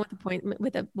draconian with the point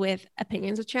with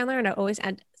opinions with Chandler, and I always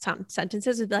add some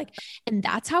sentences with like, and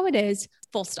that's how it is.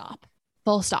 Full stop.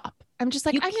 Full stop. I'm just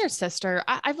like, I'm your sister.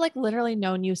 I've like literally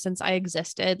known you since I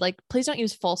existed. Like, please don't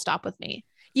use full stop with me.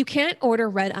 You can't order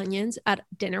red onions at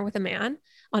dinner with a man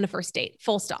on a first date.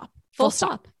 Full stop. Full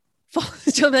stop.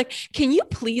 So like, can you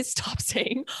please stop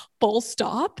saying full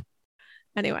stop?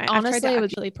 Anyway, honestly, I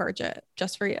would really purge it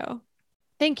just for you.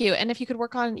 Thank you. And if you could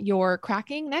work on your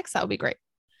cracking next, that would be great.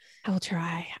 I will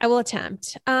try. I will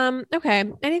attempt. Okay.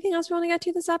 Anything else we want to get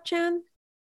to this up, Chan?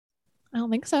 I don't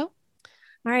think so. All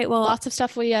right. Well, lots of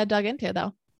stuff we dug into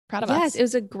though. Proud of us. Yes, it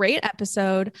was a great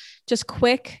episode. Just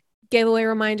quick giveaway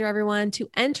reminder, everyone, to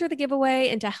enter the giveaway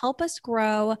and to help us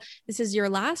grow. This is your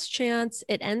last chance.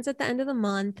 It ends at the end of the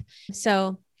month.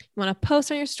 So you want to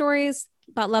post on your stories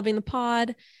about loving the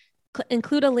pod,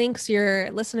 include a link so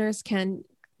your listeners can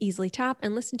easily tap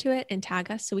and listen to it and tag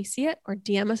us so we see it, or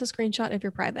DM us a screenshot if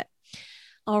you're private.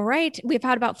 All right. We've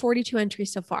had about 42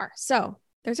 entries so far. So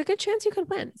there's a good chance you could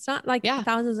win. It's not like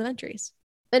thousands of entries.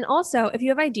 And also, if you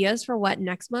have ideas for what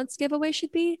next month's giveaway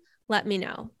should be, let me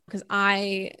know, because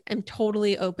I am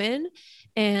totally open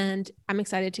and I'm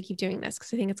excited to keep doing this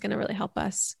because I think it's going to really help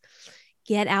us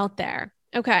get out there.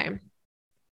 Okay.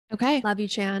 Love you,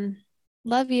 Chan.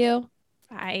 Love you.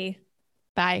 Bye.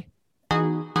 Bye.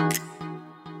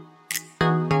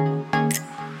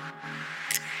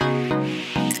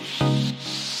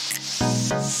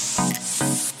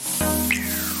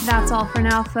 That's all for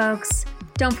now, folks.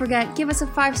 Don't forget, give us a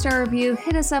 5-star review,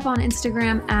 hit us up on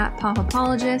Instagram at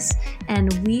Popapologists,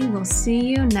 and we will see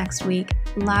you next week,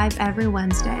 live every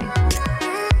Wednesday.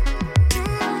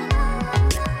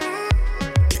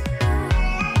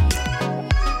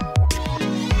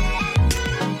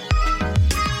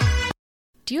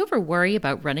 Do you ever worry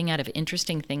about running out of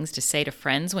interesting things to say to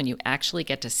friends when you actually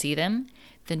get to see them?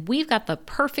 Then we've got the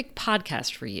perfect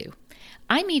podcast for you.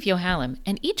 I'm Eve Yohalem,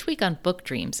 and each week on Book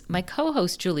Dreams, my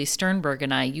co-host Julie Sternberg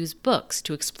and I use books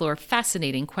to explore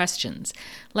fascinating questions,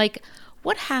 like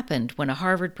what happened when a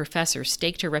Harvard professor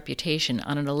staked her reputation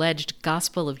on an alleged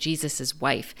Gospel of Jesus'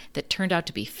 wife that turned out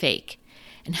to be fake?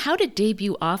 And how did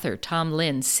debut author Tom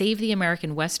Lynn save the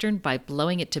American Western by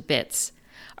blowing it to bits?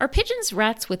 Are pigeons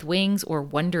rats with wings or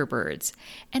wonder birds?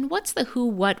 And what's the who,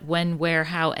 what, when, where,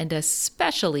 how, and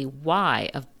especially why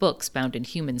of books bound in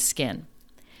human skin?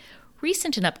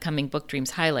 Recent and upcoming Book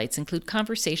Dreams highlights include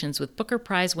conversations with Booker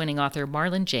Prize-winning author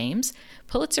Marlon James,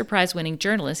 Pulitzer Prize-winning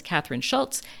journalist Catherine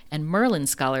Schultz, and Merlin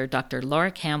scholar Dr. Laura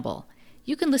Campbell.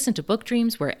 You can listen to Book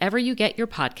Dreams wherever you get your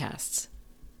podcasts.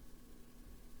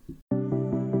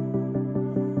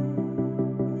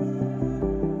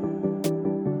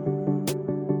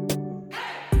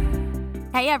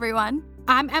 Hey everyone,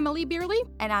 I'm Emily Beerley.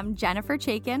 And I'm Jennifer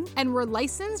Chaikin. And we're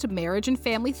licensed marriage and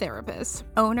family therapists,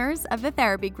 owners of the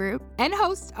Therapy Group, and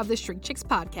hosts of the Shrink Chicks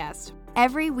podcast.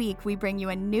 Every week, we bring you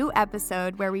a new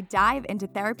episode where we dive into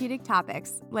therapeutic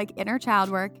topics like inner child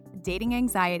work, dating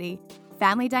anxiety,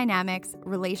 family dynamics,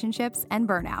 relationships, and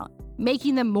burnout,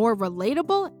 making them more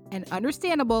relatable and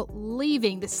understandable,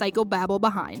 leaving the psychobabble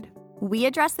behind. We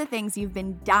address the things you've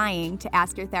been dying to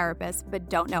ask your therapist but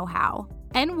don't know how,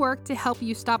 and work to help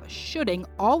you stop shooting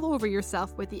all over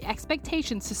yourself with the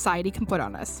expectations society can put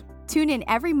on us. Tune in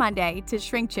every Monday to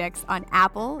Shrink Chicks on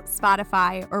Apple,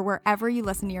 Spotify, or wherever you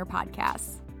listen to your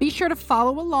podcasts. Be sure to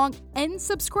follow along and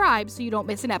subscribe so you don't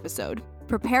miss an episode.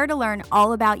 Prepare to learn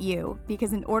all about you,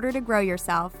 because in order to grow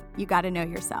yourself, you got to know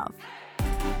yourself.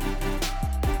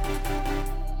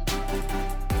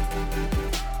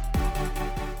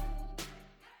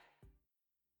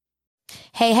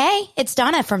 Hey, it's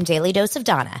Donna from Daily Dose of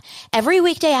Donna. Every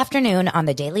weekday afternoon on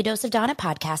the Daily Dose of Donna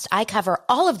podcast, I cover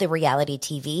all of the reality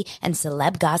TV and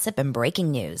celeb gossip and breaking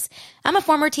news. I'm a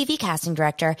former TV casting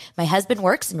director. My husband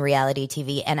works in reality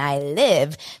TV, and I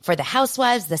live for the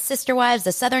Housewives, the Sister Wives,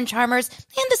 the Southern Charmers,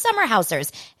 and the Summer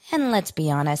Housers. And let's be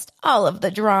honest, all of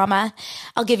the drama.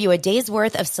 I'll give you a day's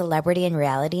worth of celebrity and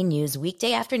reality news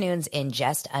weekday afternoons in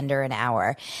just under an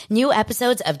hour. New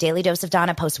episodes of Daily Dose of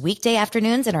Donna post weekday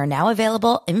afternoons and are now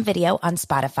available in video on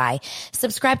Spotify.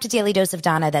 Subscribe to Daily Dose of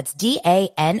Donna, that's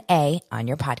DANA, on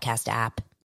your podcast app.